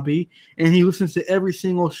keeping hobby, and he listens to every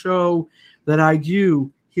single show that I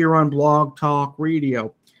do here on Blog Talk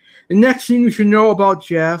Radio. The next thing you should know about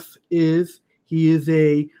Jeff is he is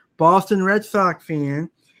a Boston Red Sox fan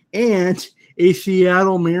and a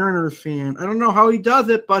Seattle Mariners fan. I don't know how he does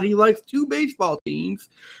it, but he likes two baseball teams,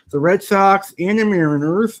 the Red Sox and the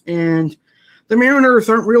Mariners, and the Mariners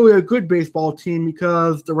aren't really a good baseball team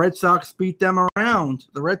because the Red Sox beat them around.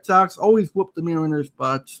 The Red Sox always whoop the Mariners'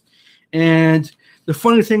 butts. And the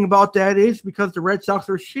funny thing about that is because the Red Sox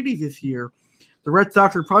are shitty this year. The Red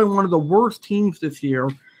Sox are probably one of the worst teams this year.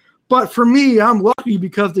 But for me, I'm lucky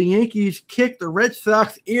because the Yankees kick the Red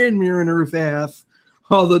Sox and Mariners' ass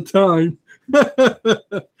all the time.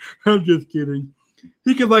 I'm just kidding.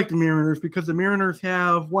 He could like the Mariners because the Mariners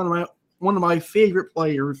have one of my favorite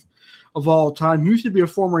players of all time. He used to be a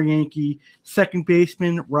former Yankee second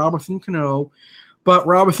baseman, Robinson Cano. But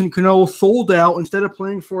Robinson Cano sold out. Instead of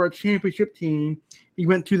playing for a championship team, he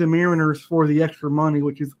went to the Mariners for the extra money,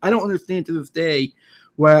 which is, I don't understand to this day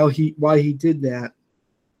why he did that.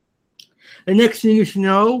 The next thing you should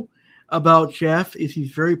know about Jeff is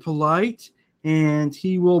he's very polite. and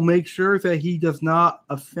he will make sure that he does not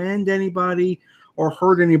offend anybody or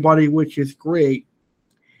hurt anybody, which is great.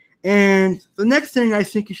 And the next thing I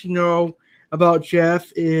think you should know about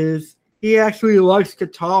Jeff is he actually likes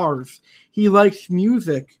guitars. He likes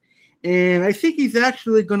music. And I think he's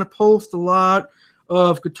actually going to post a lot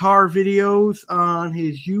of guitar videos on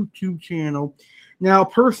his YouTube channel. Now,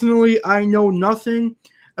 personally, I know nothing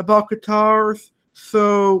about guitars,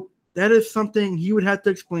 so that is something he would have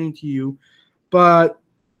to explain to you. But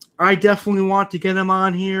I definitely want to get him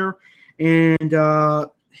on here and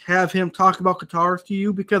have him talk about guitars to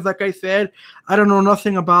you because, like I said, I don't know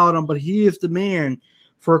nothing about him, but he is the man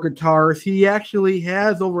for guitars. He actually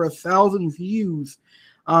has over 1,000 views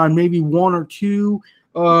on maybe one or two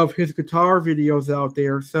of his guitar videos out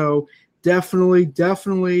there. So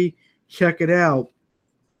definitely check it out.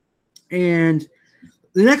 And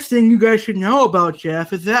the next thing you guys should know about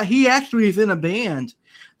Jeff is that he actually is in a band.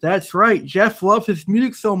 That's right. Jeff loves his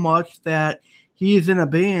music so much that he is in a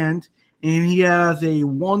band, and he has a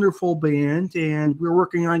wonderful band, and we're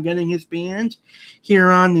working on getting his band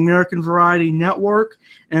here on the American Variety Network,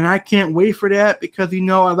 and I can't wait for that because, you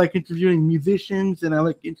know, I like interviewing musicians, and I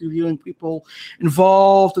like interviewing people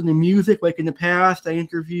involved in the music. Like in the past, I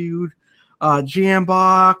interviewed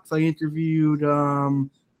Jambox, I interviewed,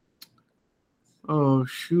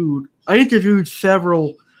 I interviewed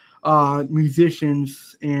several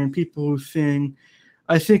musicians and people who sing.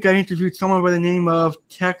 I think I interviewed someone by the name of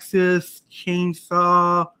Texas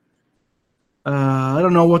Chainsaw. I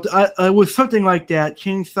don't know what it was, something like that.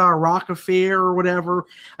 Chainsaw Rock Affair or whatever.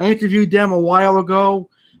 I interviewed them a while ago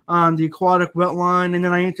on the Aquatic Wetline, and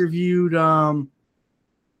then I interviewed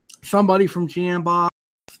somebody from Jambox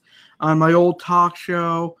on my old talk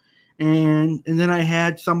show, and then I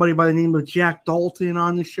had somebody by the name of Jack Dalton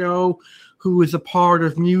on the show who is a part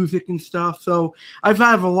of music and stuff. So I've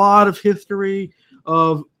had a lot of history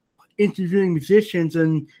of interviewing musicians,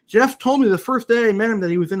 and Jeff told me the first day I met him that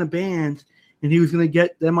he was in a band and he was going to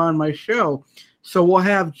get them on my show. So we'll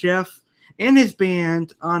have Jeff and his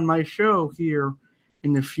band on my show here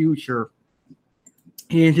in the future.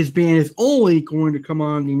 And his band is only going to come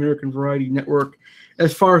on the American Variety Network.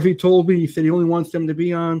 As far as he told me, he said he only wants them to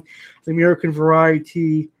be on the American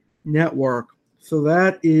Variety Network. So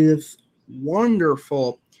that is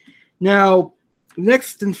wonderful. Now,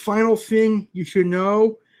 next and final thing you should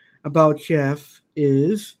know about Jeff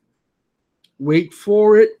is, wait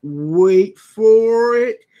for it,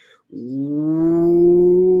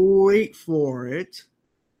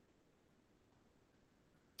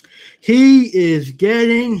 he is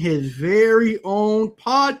getting his very own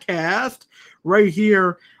podcast right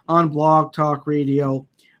here on Blog Talk Radio.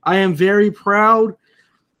 I am very proud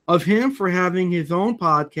of him for having his own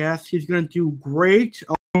podcast. He's going to do great.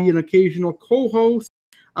 I'll be an occasional co-host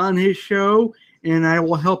on his show, and I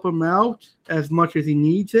will help him out as much as he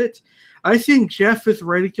needs it. I think Jeff is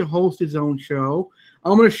ready to host his own show.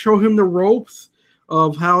 I'm going to show him the ropes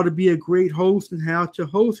of how to be a great host and how to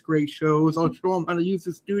host great shows. I'll show him how to use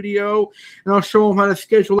the studio, and I'll show him how to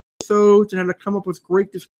schedule episodes and how to come up with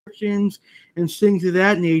great descriptions and things of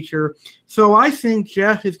that nature. So I think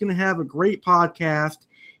Jeff is going to have a great podcast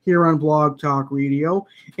here on Blog Talk Radio.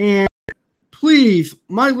 And please,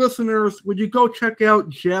 my listeners, would you go check out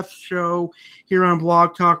Jeff's show here on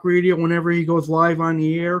Blog Talk Radio whenever he goes live on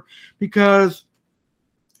the air, because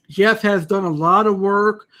Jeff has done a lot of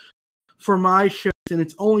work for my show, and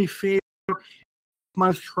it's only fair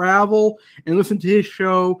my travel and listen to his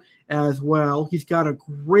show as well. He's got a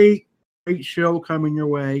great show coming your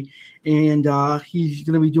way, and he's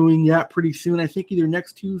going to be doing that pretty soon. I think either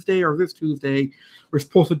next Tuesday or this Tuesday, we're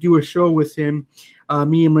supposed to do a show with him,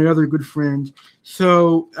 me and my other good friend.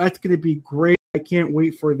 So that's going to be great. I can't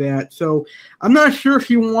wait for that. So I'm not sure if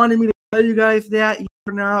you wanted me to tell you guys that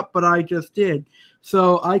or not, but I just did.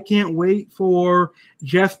 So I can't wait for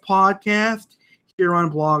Jeff's podcast here on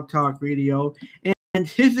Blog Talk Radio. And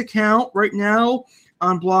his account right now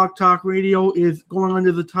on Blog Talk Radio is going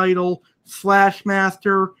under the title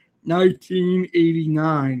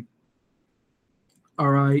Slashmaster1989. All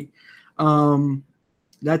right.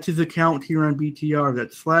 That's his account here on BTR.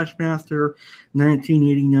 That's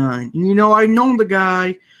Slashmaster1989. And you know, I've known the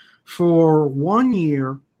guy for 1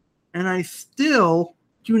 year, and I still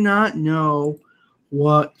do not know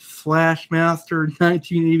what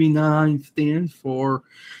Slashmaster1989 stands for.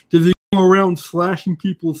 Does he go around slashing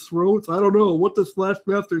people's throats? I don't know. What does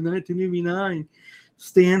Slashmaster1989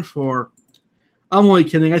 stand for? I'm only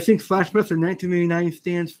kidding. I think Slashmaster1989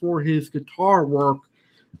 stands for his guitar work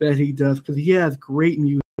that he does, because he has great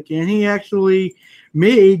music, and he actually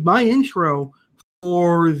made my intro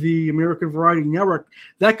for the American Variety Network.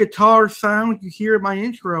 That guitar sound you hear in my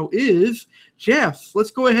intro is Jeff's.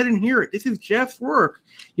 Let's go ahead and hear it. This is Jeff's work.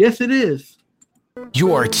 Yes, it is.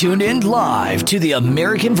 You're tuned in live to the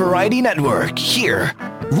American Variety Network, here,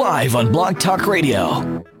 live on Blog Talk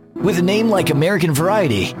Radio. With a name like American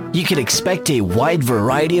Variety, you can expect a wide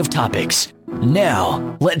variety of topics.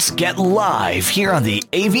 Now, let's get live here on the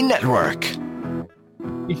AV Network.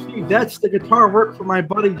 You see, that's the guitar work for my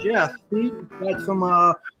buddy Jeff. See, he's got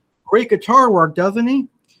some great guitar work, doesn't he?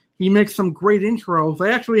 He makes some great intros.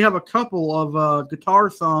 I actually have a couple of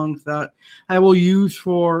guitar songs that I will use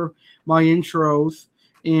for my intros,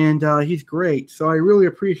 and he's great. So I really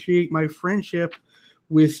appreciate my friendship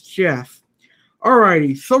with Jeff.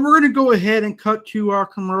 Alrighty, so we're going to go ahead and cut to our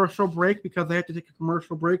commercial break because I have to take a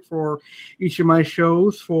commercial break for each of my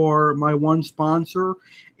shows for my one sponsor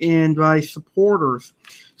and my supporters.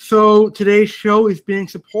 So today's show is being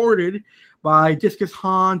supported by Discus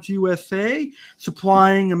Hans USA,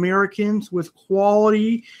 supplying Americans with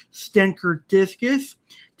quality Stenker discus.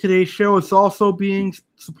 Today's show is also being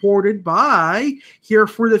supported by Here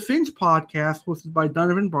for the Fins podcast, hosted by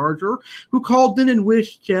Donovan Barger, who called in and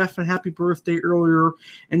wished Jeff a happy birthday earlier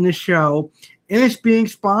in the show. And it's being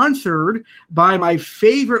sponsored by my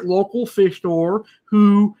favorite local fish store,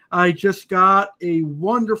 who I just got a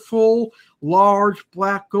wonderful large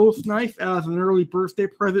black ghost knife as an early birthday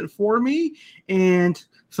present for me, and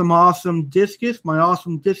some awesome discus. My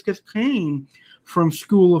awesome discus came from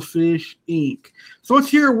School of Fish, Inc. So let's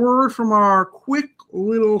hear a word from our quick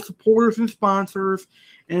little supporters and sponsors.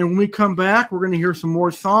 And when we come back, we're going to hear some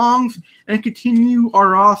more songs and continue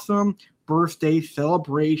our awesome birthday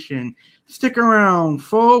celebration. Stick around,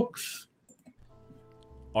 folks.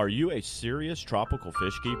 Are you a serious tropical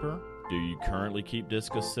fish keeper? Do you currently keep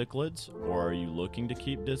discus cichlids, or are you looking to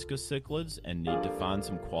keep discus cichlids and need to find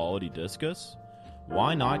some quality discus?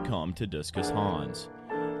 Why not come to Discus Hans?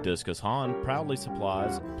 Discus Hans proudly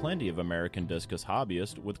supplies plenty of American discus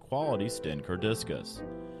hobbyists with quality Stenker discus.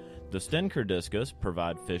 The Stenker discus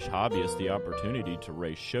provide fish hobbyists the opportunity to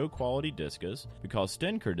raise show-quality discus because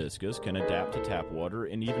Stenker discus can adapt to tap water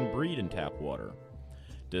and even breed in tap water.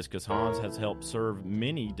 Discus Hans has helped serve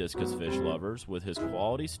many discus fish lovers with his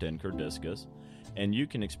quality Stenker discus, and you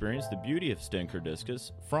can experience the beauty of Stenker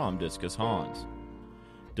discus from Discus Hans.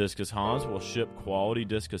 Discus Hans will ship quality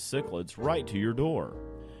discus cichlids right to your door.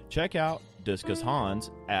 Check out Discus Hans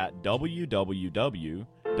at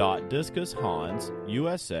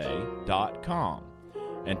www.discushansusa.com.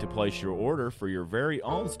 And to place your order for your very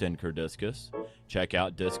own Stenker discus, check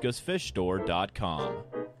out discusfishstore.com.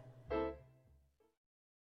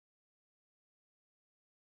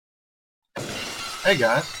 Hey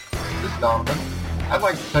guys, this is Donovan. I'd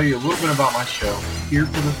like to tell you a little bit about my show, Here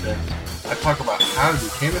for the Fins. I talk about how I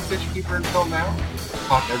became a fish keeper until now,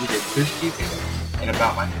 talk everyday fish keeping, and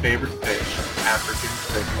about my favorite fish, African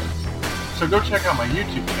cichlids. So go check out my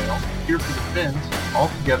YouTube channel, Here for the Fins, all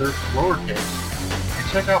together, lowercase, and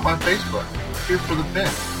check out my Facebook, Here for the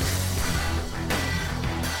Fins.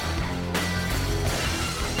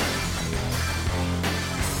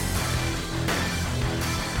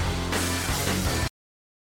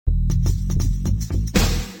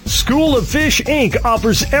 School of Fish, Inc.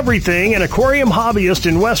 offers everything an aquarium hobbyist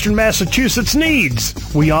in Western Massachusetts needs.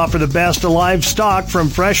 We offer the best of livestock from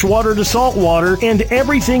freshwater to saltwater and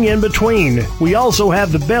everything in between. We also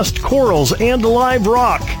have the best corals and live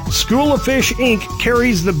rock. School of Fish, Inc.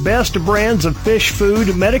 carries the best brands of fish food,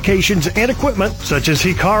 medications, and equipment such as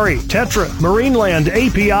Hikari, Tetra, Marineland,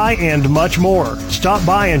 API, and much more. Stop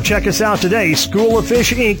by and check us out today. School of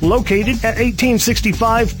Fish, Inc., located at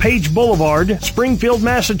 1865 Page Boulevard, Springfield,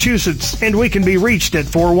 Massachusetts, and we can be reached at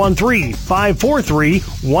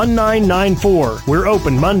 413-543-1994. We're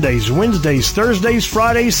open Mondays, Wednesdays, Thursdays,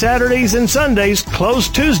 Fridays, Saturdays, and Sundays,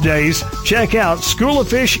 closed Tuesdays. Check out School of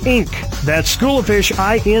Fish, Inc. That's School of Fish,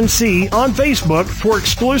 INC, on Facebook for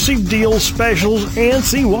exclusive deals, specials, and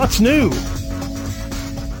see what's new.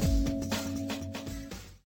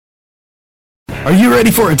 Are you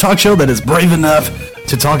ready for a talk show that is brave enough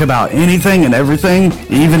to talk about anything and everything,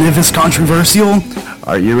 even if it's controversial?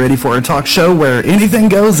 Are you ready for a talk show where anything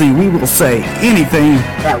goes and we will say anything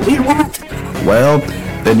that we want? Well,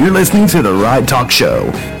 then you're listening to the right talk show.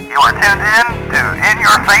 You are tuned in to In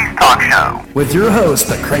Your Face Talk Show with your host,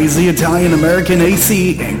 the crazy Italian-American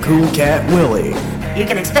AC and cool cat Willie. You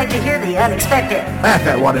can expect to hear the unexpected. Laugh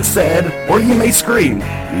at what is said, or you may scream.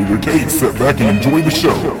 Either case, sit back and enjoy the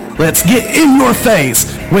show. Let's get in your face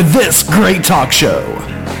with this great talk show.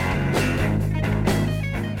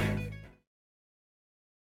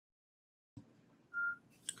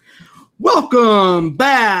 Welcome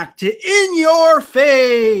back to In Your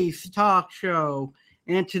Face Talk Show.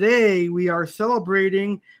 And today we are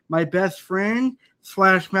celebrating my best friend,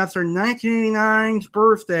 Slashmaster1989's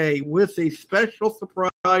birthday with a special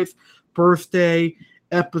surprise birthday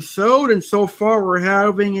episode. And so far we're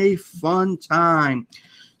having a fun time.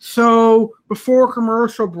 So before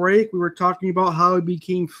commercial break, we were talking about how we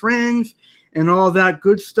became friends and all that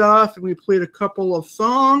good stuff. And we played a couple of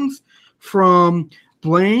songs from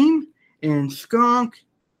Blame and Skunk.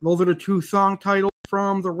 Those are the two song titles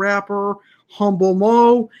from the rapper Humble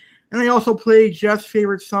Mo. And I also played Jeff's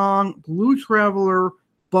favorite song, Blue Traveler,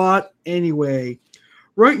 But Anyway.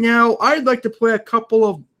 Right now, I'd like to play a couple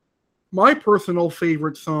of my personal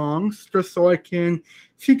favorite songs, just so I can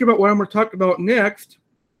think about what I'm going to talk about next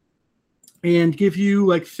and give you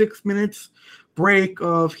like 6 minutes break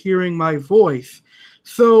of hearing my voice.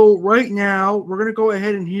 So right now, we're going to go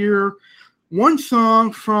ahead and hear one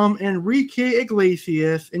song from Enrique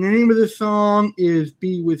Iglesias, and the name of the song is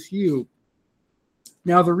Be With You.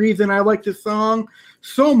 Now, the reason I like this song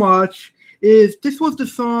so much is this was the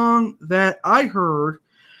song that I heard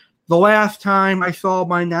the last time I saw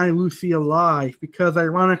my Nanny Lucia live, because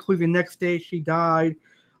ironically the next day she died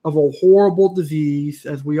of a horrible disease,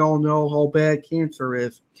 as we all know how bad cancer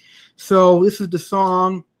is. So this is the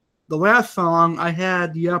song, the last song I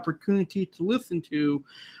had the opportunity to listen to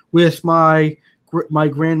with my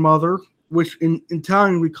grandmother, which in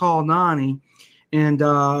Italian we call Nani, and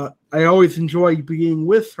I always enjoy being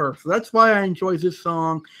with her. So that's why I enjoy this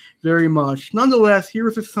song very much. Nonetheless,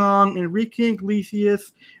 here's a song, Enrique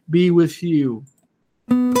Iglesias, Be With You.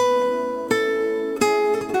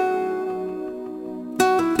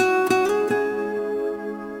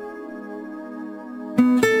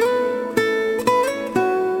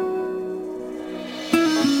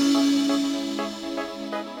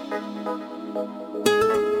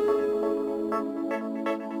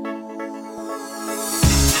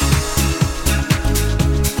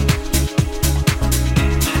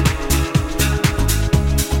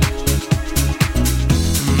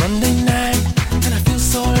 Monday night, and I feel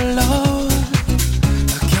so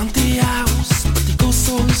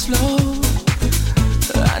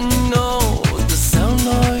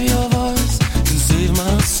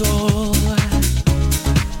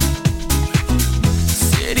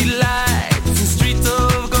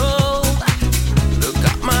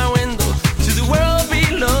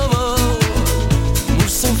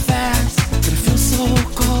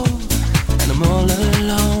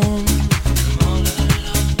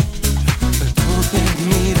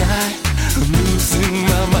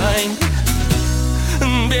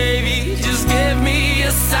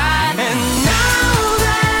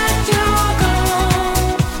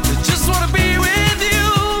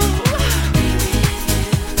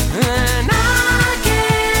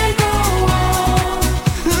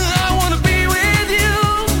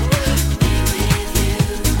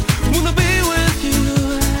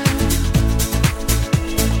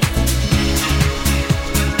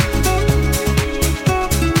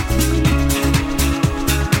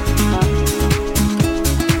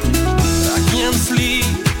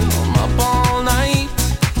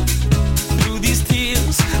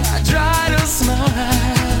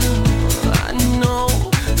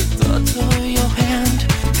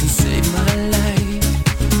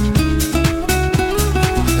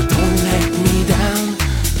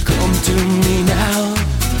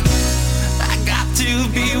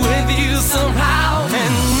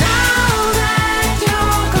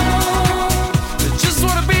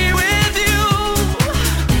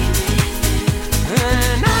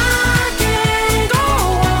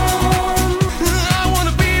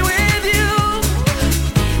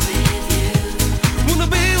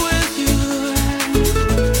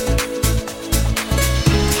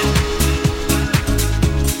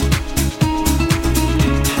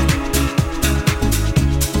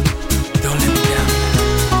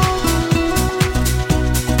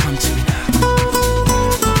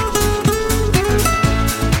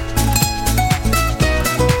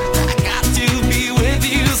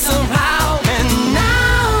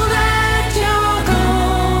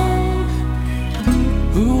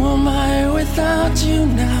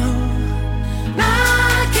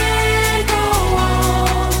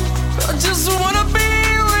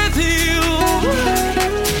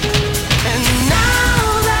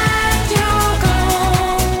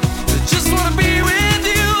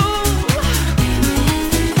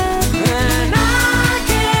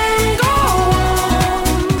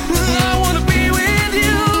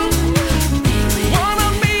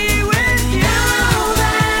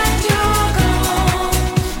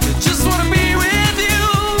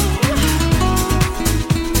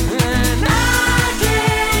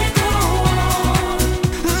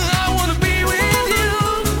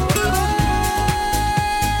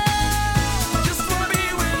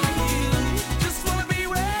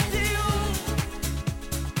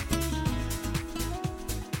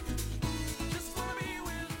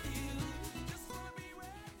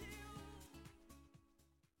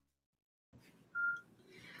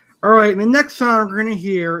All right, the next song we're going to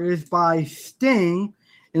hear is by Sting,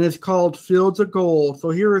 and it's called Fields of Gold.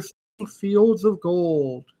 So here is Fields of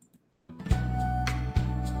Gold.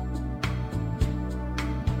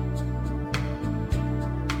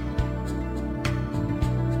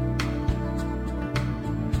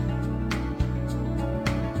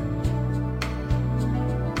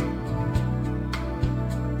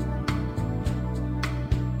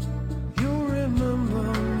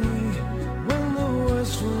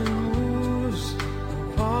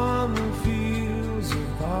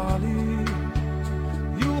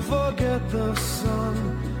 The sun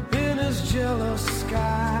in his jealous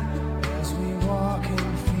sky as we walk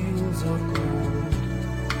in fields of gold.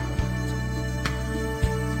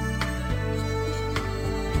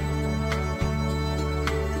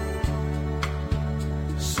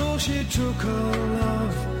 So she took her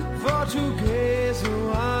love for to gaze a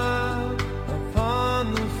while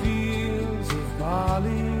upon the fields of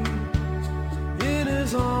barley. In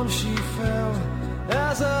his arms she fell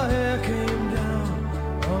as her hair came down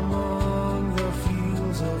among the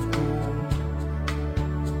fields of gold.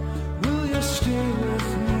 Will you stay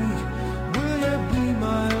with me? Will you be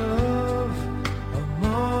my love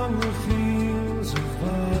among the fields of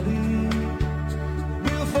barley?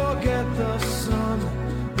 We'll forget the sun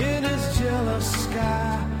in his jealous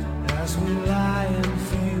sky as we lie in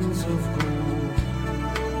fields of gold.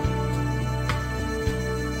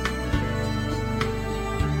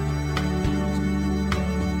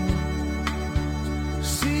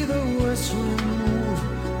 West wind move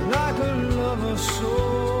like a lover's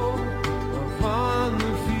soul upon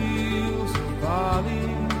the fields of barley.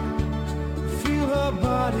 Feel her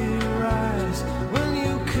body rise when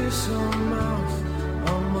you kiss her mouth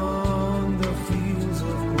among the fields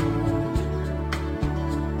of gold.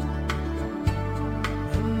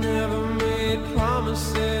 I never made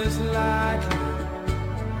promises lightly,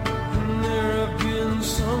 and there have been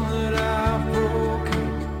some that I've broken,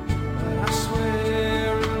 but I swear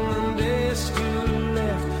still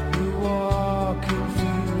left, we walk in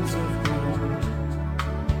fields of gold.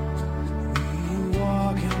 We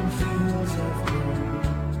walk in fields of gold.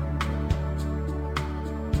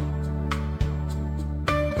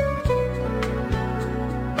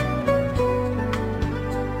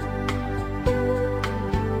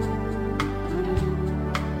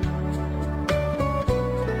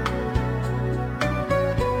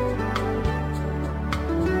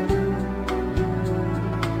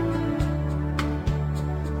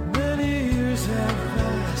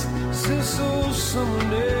 Summer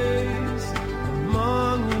days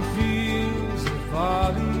among the fields of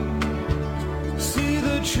barley. See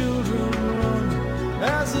the children run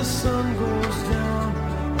as the sun goes down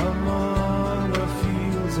among the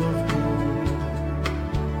fields of gold.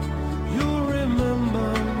 You'll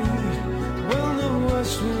remember me when the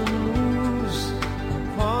west wind moves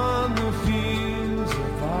upon the fields of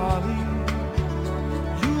barley.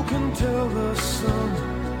 You can tell the sun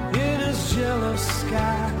in his jealous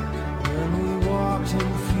sky when we walked in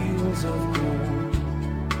fields of gold.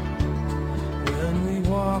 When we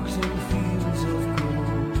walked in fields of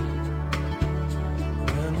gold.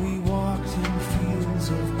 When we walked in fields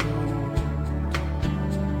of gold.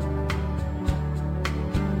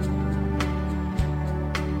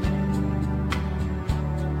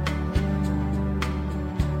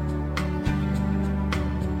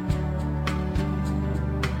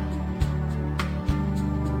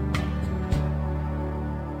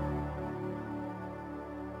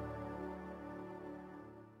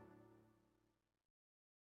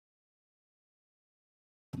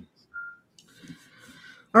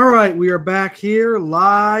 All right, we are back here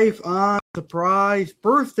live on surprise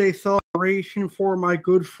birthday celebration for my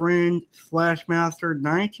good friend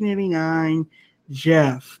Slashmaster1989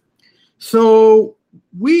 Jeff. So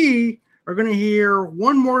we are going to hear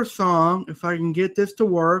one more song, if I can get this to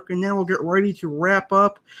work, and then we'll get ready to wrap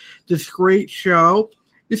up this great show.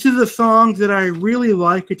 This is a song that I really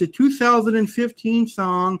like. It's a 2015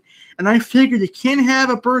 song, and I figured you can't have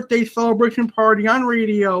a birthday celebration party on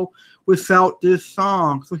radio without this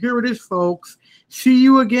song. So here it is, folks. See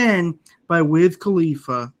You Again by Wiz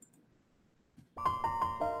Khalifa.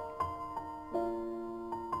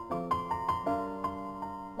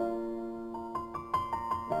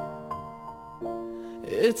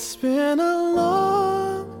 It's been a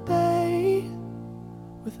long day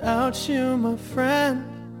without you, my friend,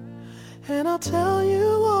 and I'll tell you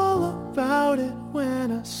all about it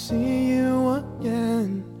when I see you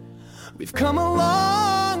again. We've come a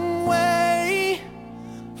long way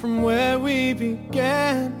from where we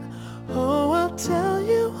began. Oh, I'll tell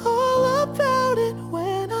you all about it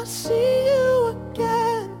when I see you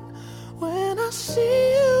again. When I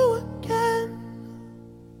see you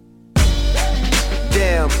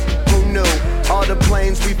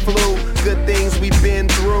flu. Good things we've been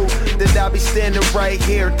through. That I'll be standing right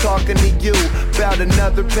here talking to you about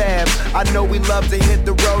another path. I know we love to hit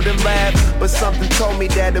the road and laugh, but something told me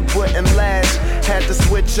that it wouldn't last. Had to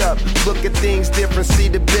switch up, look at things different, see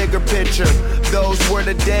the bigger picture. Those were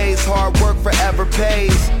the days, hard work forever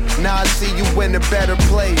pays. Now I see you in a better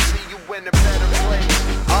place.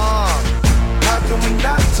 How can we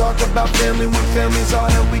not talk about family when family's all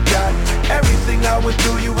that we got? Everything I went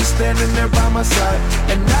through, you were standing there by my side,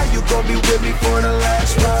 and now you gon' be with me for the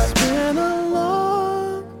last ride. It's been a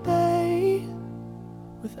long day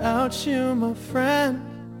without you, my friend,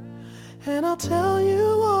 and I'll tell you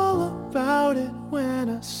all about it when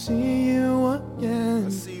I see you again.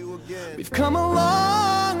 We've come a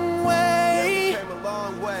long way,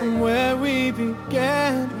 from where we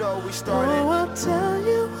began. Oh, I'll tell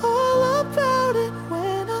you all about it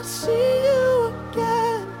when I see you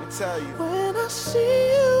again. When I see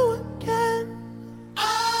you again.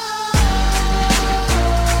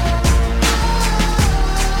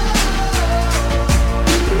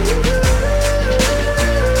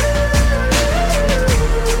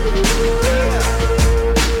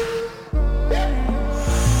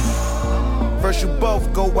 First you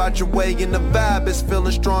both go out your way and the vibe is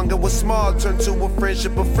feeling strong, and what's small turn to a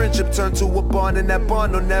friendship turn to a bond, and that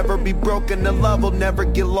bond will never be broken, the love will never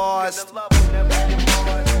get lost.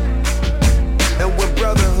 And when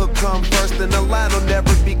brotherhood come first, then the line will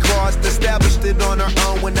never be crossed. Established it on our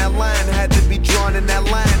own when that line had to be drawn, and that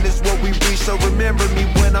line is what we reach, so remember me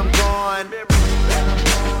when I'm gone.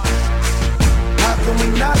 How can we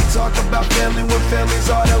not talk about family when family's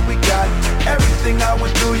all that we got? Everything I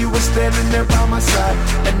went through, you were standing there by my side,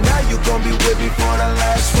 and now you gon' be with me for the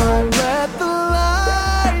last ride. Let the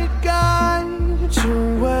light guide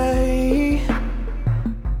your way.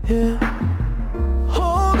 Yeah.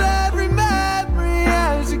 Hold every memory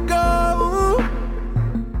as you go,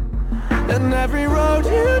 and every road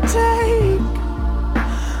you take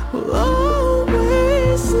will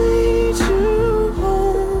always lead you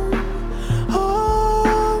home.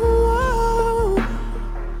 Oh,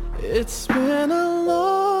 it's been a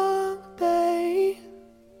long day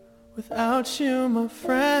without you, my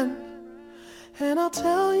friend, and I'll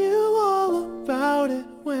tell you all about it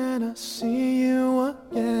when I see you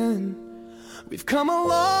again. We've come a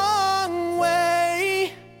long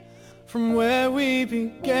way from where we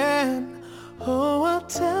began. Oh, I'll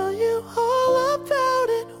tell you all about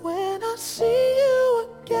it when I see you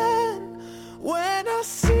again. When I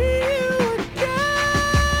see you again.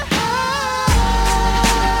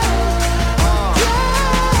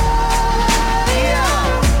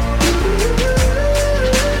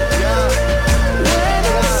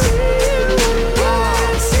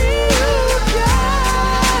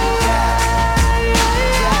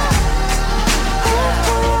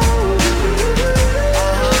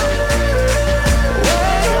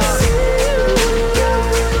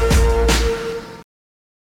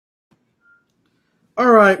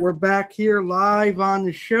 All right, we're back here live on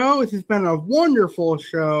the show. This has been a wonderful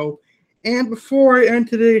show. And before I end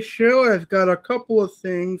today's show, I've got a couple of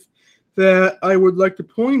things that I would like to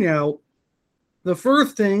point out. The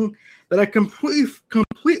first thing that I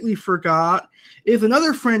completely forgot is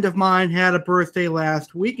another friend of mine had a birthday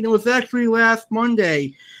last week, and it was actually last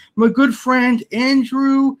Monday. My good friend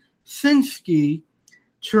Andrew Sinsky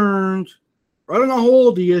turned, I don't know how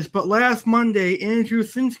old he is, but last Monday, Andrew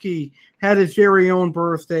Sinsky had his very own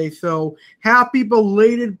birthday. So happy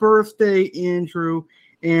belated birthday, Andrew.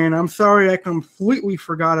 And I'm sorry I completely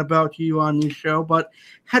forgot about you on this show, but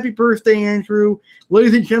happy birthday, Andrew.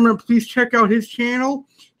 Ladies and gentlemen, please check out his channel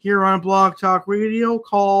here on Blog Talk Radio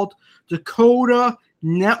called Dakota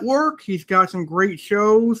Network. He's got some great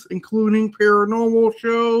shows, including paranormal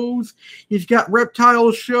shows. He's got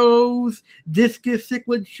reptile shows, discus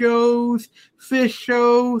cichlid shows, fish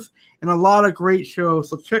shows, and a lot of great shows.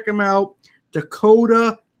 So check him out,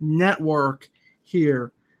 Dakota Network,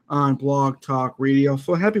 here on Blog Talk Radio.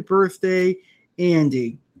 So happy birthday,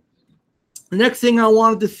 Andy. The next thing I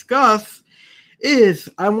want to discuss is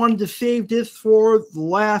I wanted to save this for the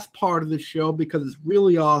last part of the show because it's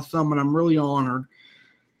really awesome and I'm really honored.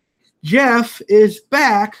 Jeff is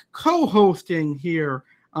back co-hosting here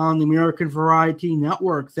on the American Variety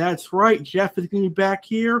Network. That's right. Jeff is going to be back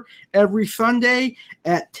here every Sunday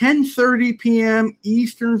at 10:30 p.m.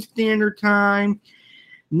 Eastern Standard Time,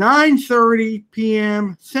 9:30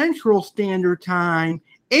 p.m. Central Standard Time,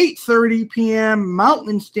 8:30 p.m.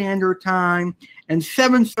 Mountain Standard Time, and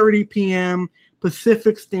 7:30 p.m.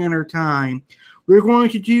 Pacific Standard Time. We're going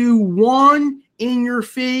to do one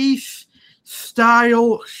in-your-face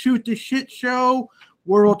style shoot-the-shit show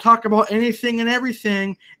where we'll talk about anything and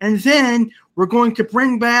everything. And then we're going to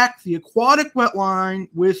bring back the Aquatic Wetline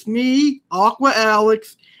with me, Aqua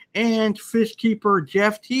Alex, and Fishkeeper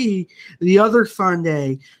Jeff T the other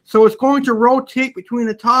Sunday. So it's going to rotate between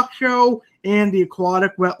the talk show and the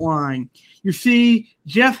Aquatic Wetline. You see,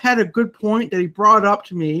 Jeff had a good point that he brought up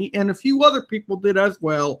to me, and a few other people did as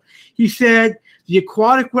well. He said the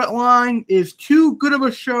Aquatic Wetline is too good of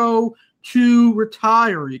a show to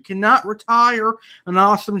retire. You cannot retire an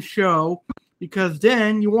awesome show because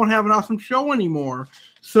then you won't have an awesome show anymore.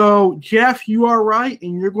 So, Jeff, you are right,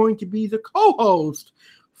 and you're going to be the co-host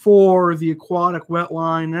for the Aquatic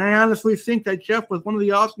Wetline. And I honestly think that Jeff was one of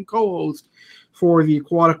the awesome co-hosts for the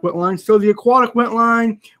Aquatic Wetline. So the Aquatic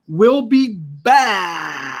Wetline will be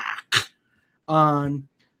back on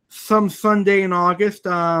some Sunday in August.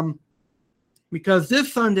 Because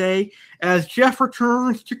this Sunday, as Jeff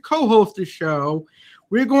returns to co-host the show,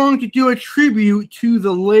 we're going to do a tribute to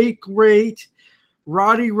the late great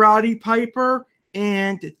Roddy Piper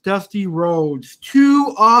and Dusty Rhodes.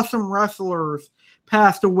 Two awesome wrestlers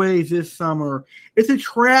passed away this summer. It's a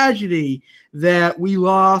tragedy that we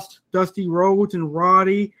lost Dusty Rhodes and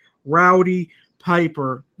Rowdy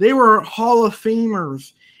Piper. They were Hall of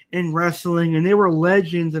Famers in wrestling, and they were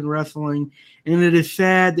legends in wrestling, and it is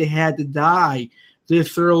sad they had to die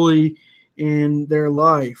this early in their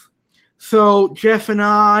life. So Jeff and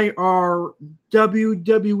I are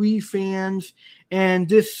WWE fans, and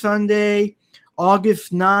this Sunday,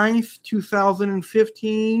 August 9th,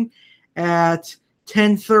 2015, at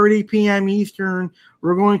 10:30 p.m. Eastern,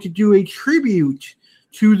 we're going to do a tribute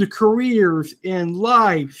to the careers and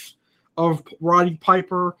lives of Roddy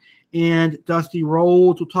Piper and Dusty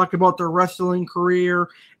Rhodes. We'll talk about their wrestling career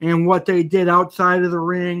and what they did outside of the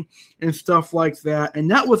ring and stuff like that. And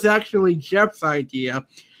that was actually Jeff's idea.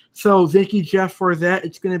 So thank you, Jeff, for that.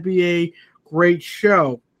 It's going to be a great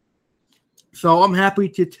show. So I'm happy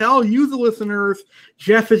to tell you, the listeners,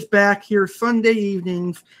 Jeff is back here Sunday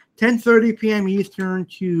evenings, 10:30 p.m. Eastern,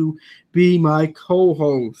 to be my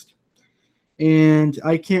co-host. And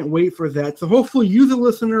I can't wait for that. So hopefully you, the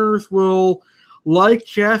listeners, will like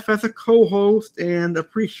Jeff as a co-host and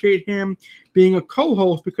appreciate him being a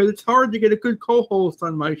co-host, because it's hard to get a good co-host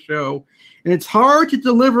on my show. And it's hard to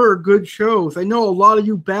deliver good shows. I know a lot of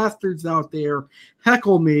you bastards out there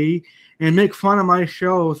heckle me and make fun of my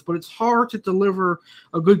shows, but it's hard to deliver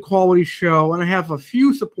a good quality show. And I have a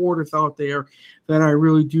few supporters out there that I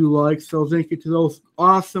really do like. So thank you to those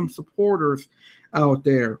awesome supporters out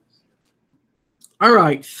there. All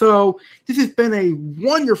right, so this has been a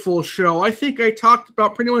wonderful show. I think I talked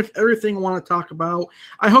about pretty much everything I want to talk about.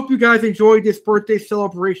 I hope you guys enjoyed this birthday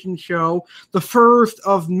celebration show, the first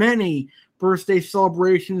of many birthday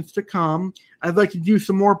celebrations to come. I'd like to do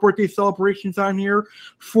some more birthday celebrations on here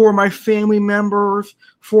for my family members,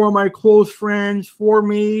 for my close friends, for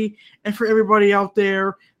me, and for everybody out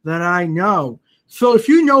there that I know. So if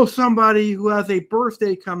you know somebody who has a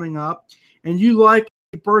birthday coming up and you like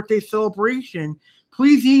a birthday celebration,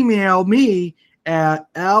 please email me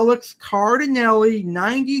at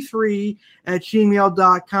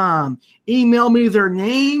alexcardinelli93@gmail.com. Email me their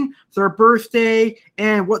name, their birthday,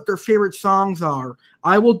 and what their favorite songs are.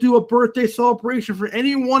 I will do a birthday celebration for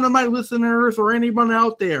any one of my listeners or anyone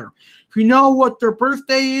out there. If you know what their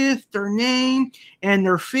birthday is, their name, and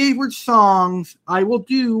their favorite songs, I will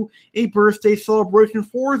do a birthday celebration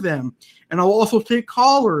for them. And I'll also take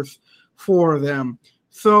callers for them.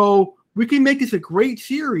 So we can make this a great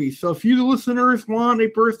series. So if you, the listeners, want a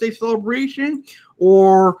birthday celebration,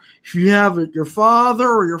 or if you have your father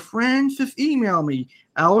or your friends, just email me,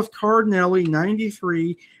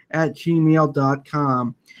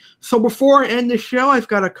 alexcardinelli93@gmail.com. So before I end the show, I've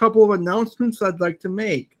got a couple of announcements I'd like to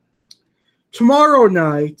make. Tomorrow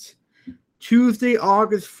night, Tuesday,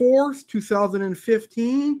 August 4th,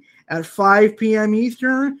 2015, at 5 p.m.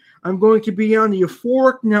 Eastern, I'm going to be on the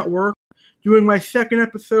Euphoric Network doing my second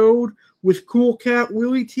episode with Cool Cat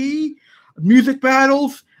Willie T. Music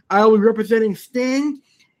battles. I'll be representing Sting,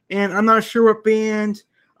 and I'm not sure what band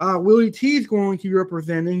Willie T is going to be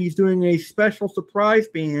representing. He's doing a special surprise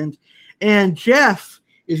band, and Jeff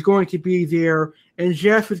is going to be there, and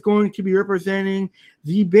Jeff is going to be representing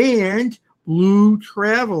the band Blue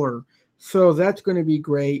Traveler. So that's going to be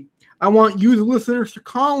great. I want you, the listeners, to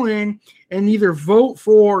call in and either vote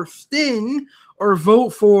for Sting or vote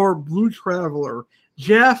for Blue Traveler.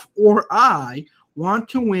 Jeff or I want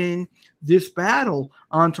to win this battle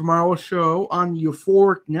on tomorrow's show on the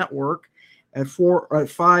Euphoric Network at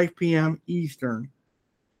 5 p.m. Eastern.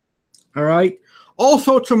 All right.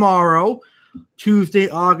 Also tomorrow, Tuesday,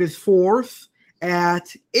 August 4th,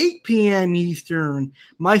 at 8 p.m. Eastern.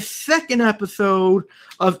 My second episode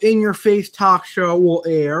of In Your Face Talk Show will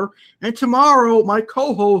air, and tomorrow my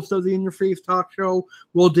co-host of the In Your Face Talk Show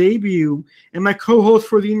will debut, and my co-host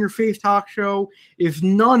for the In Your Face Talk Show is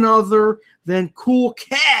none other than Cool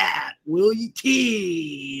Cat Willie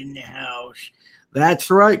T in the house. That's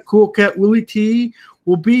right, Cool Cat Willie T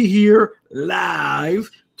will be here live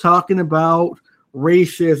talking about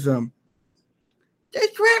racism.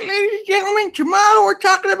 That's right, ladies and gentlemen. Tomorrow we're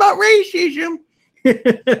talking about racism.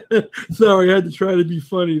 Sorry, I had to try to be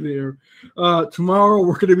funny there. Tomorrow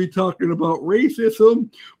we're going to be talking about racism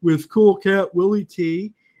with Cool Cat Willie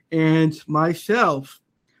T and myself.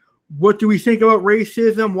 What do we think about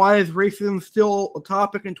racism? Why is racism still a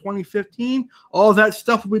topic in 2015? All that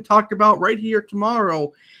stuff will be talked about right here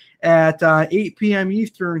tomorrow at 8 p.m.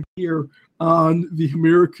 Eastern here on the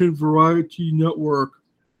American Variety Network.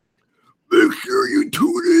 Make sure you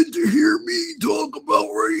tune in to hear me talk about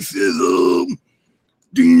racism.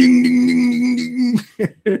 Ding, ding, ding, ding, ding,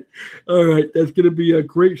 ding. All right, that's going to be a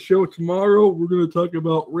great show tomorrow. We're going to talk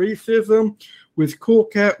about racism with Cool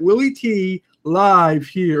Cat Willie T live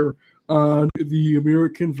here on the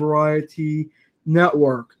American Variety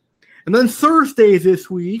Network. And then Thursday this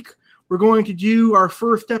week, we're going to do our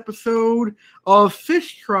first episode of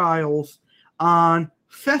Fish Trials on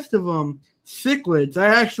Festivum cichlids. I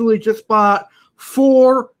actually just bought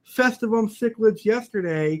 4 Festivum cichlids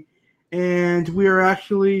yesterday, and we are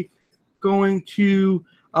actually going to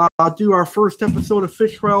do our first episode of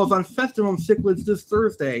Fish Trials on Festivum cichlids this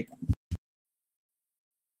Thursday.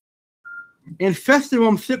 And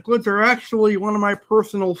Festivum cichlids are actually one of my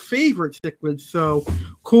personal favorite cichlids. So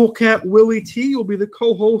Cool Cat Willie T will be the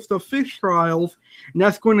co-host of Fish Trials, and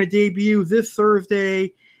that's going to debut this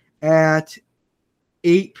Thursday at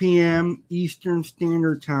 8 p.m. Eastern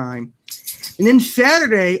Standard Time. And then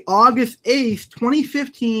Saturday, August 8th,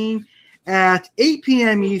 2015, at 8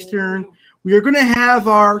 p.m. Eastern, we are going to have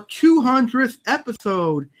our 200th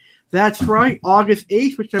episode. That's right, August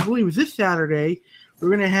 8th, which I believe is this Saturday. We're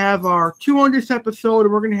going to have our 200th episode,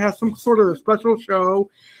 and we're going to have some sort of a special show.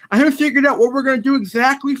 I haven't figured out what we're going to do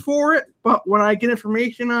exactly for it, but when I get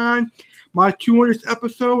information on my 200th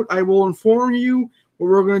episode, I will inform you what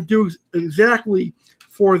we're going to do exactly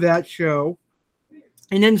for that show.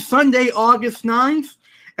 And then Sunday, August 9th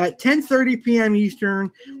at 10:30 p.m.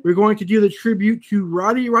 Eastern, we're going to do the tribute to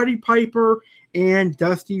Roddy Piper and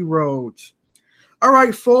Dusty Rhodes. All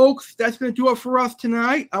right, folks, that's going to do it for us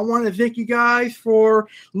tonight. I want to thank you guys for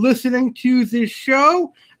listening to this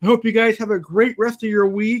show. I hope you guys have a great rest of your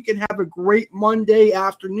week and have a great Monday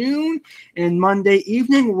afternoon and Monday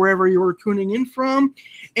evening, wherever you are tuning in from.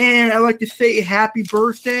 And I'd like to say happy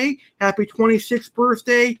birthday, happy 26th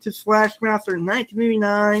birthday to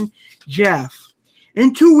Slashmaster1989 Jeff.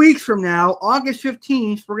 In 2 weeks from now, August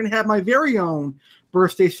 15th, we're going to have my very own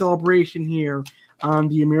birthday celebration here on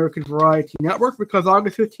the American Variety Network, because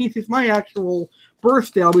August 15th is my actual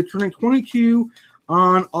birthday. I'll be turning 22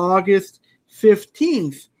 on August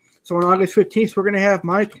 15th. So on August 15th, we're going to have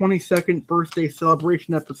my 22nd birthday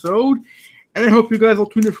celebration episode. And I hope you guys will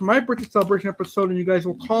tune in for my birthday celebration episode, and you guys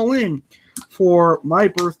will call in for my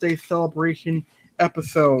birthday celebration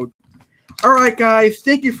episode. All right, guys,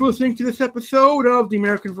 thank you for listening to this episode of the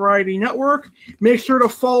American Variety Network. Make sure to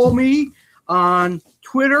follow me on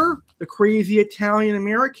Twitter, The Crazy Italian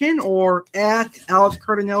American, or at Alex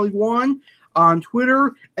Cardinelli1 on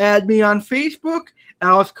Twitter. Add me on Facebook,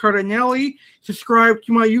 Alex Cardinelli. Subscribe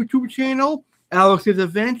to my YouTube channel, Alex's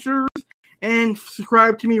Adventures, and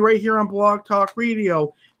subscribe to me right here on Blog Talk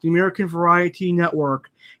Radio, the American Variety Network.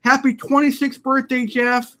 Happy 26th birthday,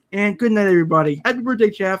 Jeff, and good night, everybody. Happy birthday,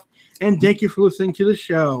 Jeff, and thank you for listening to the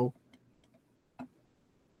show.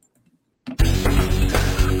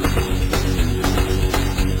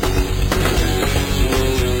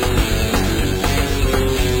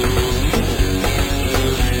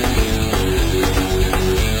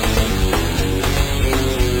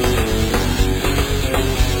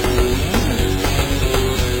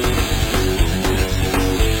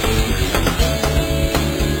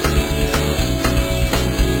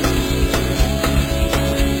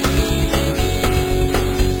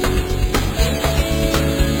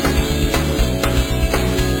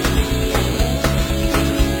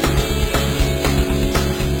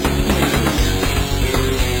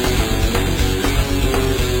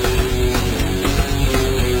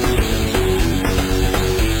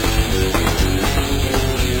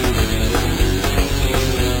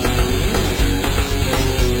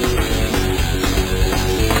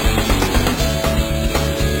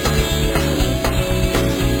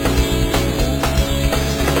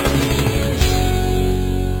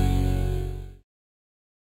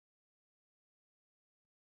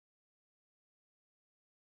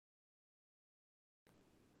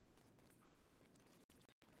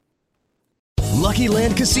 Lucky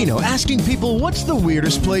Land Casino, asking people, what's the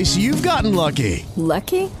weirdest place you've gotten lucky?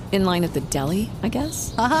 Lucky? In line at the deli, I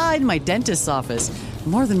guess? Aha, in my dentist's office.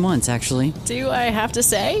 More than once, actually. Do I have to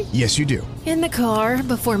say? Yes, you do. In the car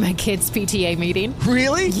before my kids' PTA meeting.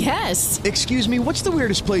 Really? Yes. Excuse me, what's the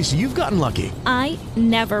weirdest place you've gotten lucky? I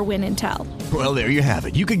never win and tell. Well, there you have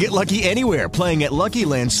it. You can get lucky anywhere, playing at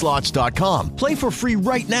LuckyLandSlots.com. Play for free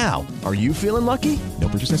right now. Are you feeling lucky? No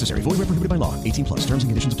purchase necessary. Void where prohibited by law. 18+. Terms and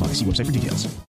conditions apply. See website for details.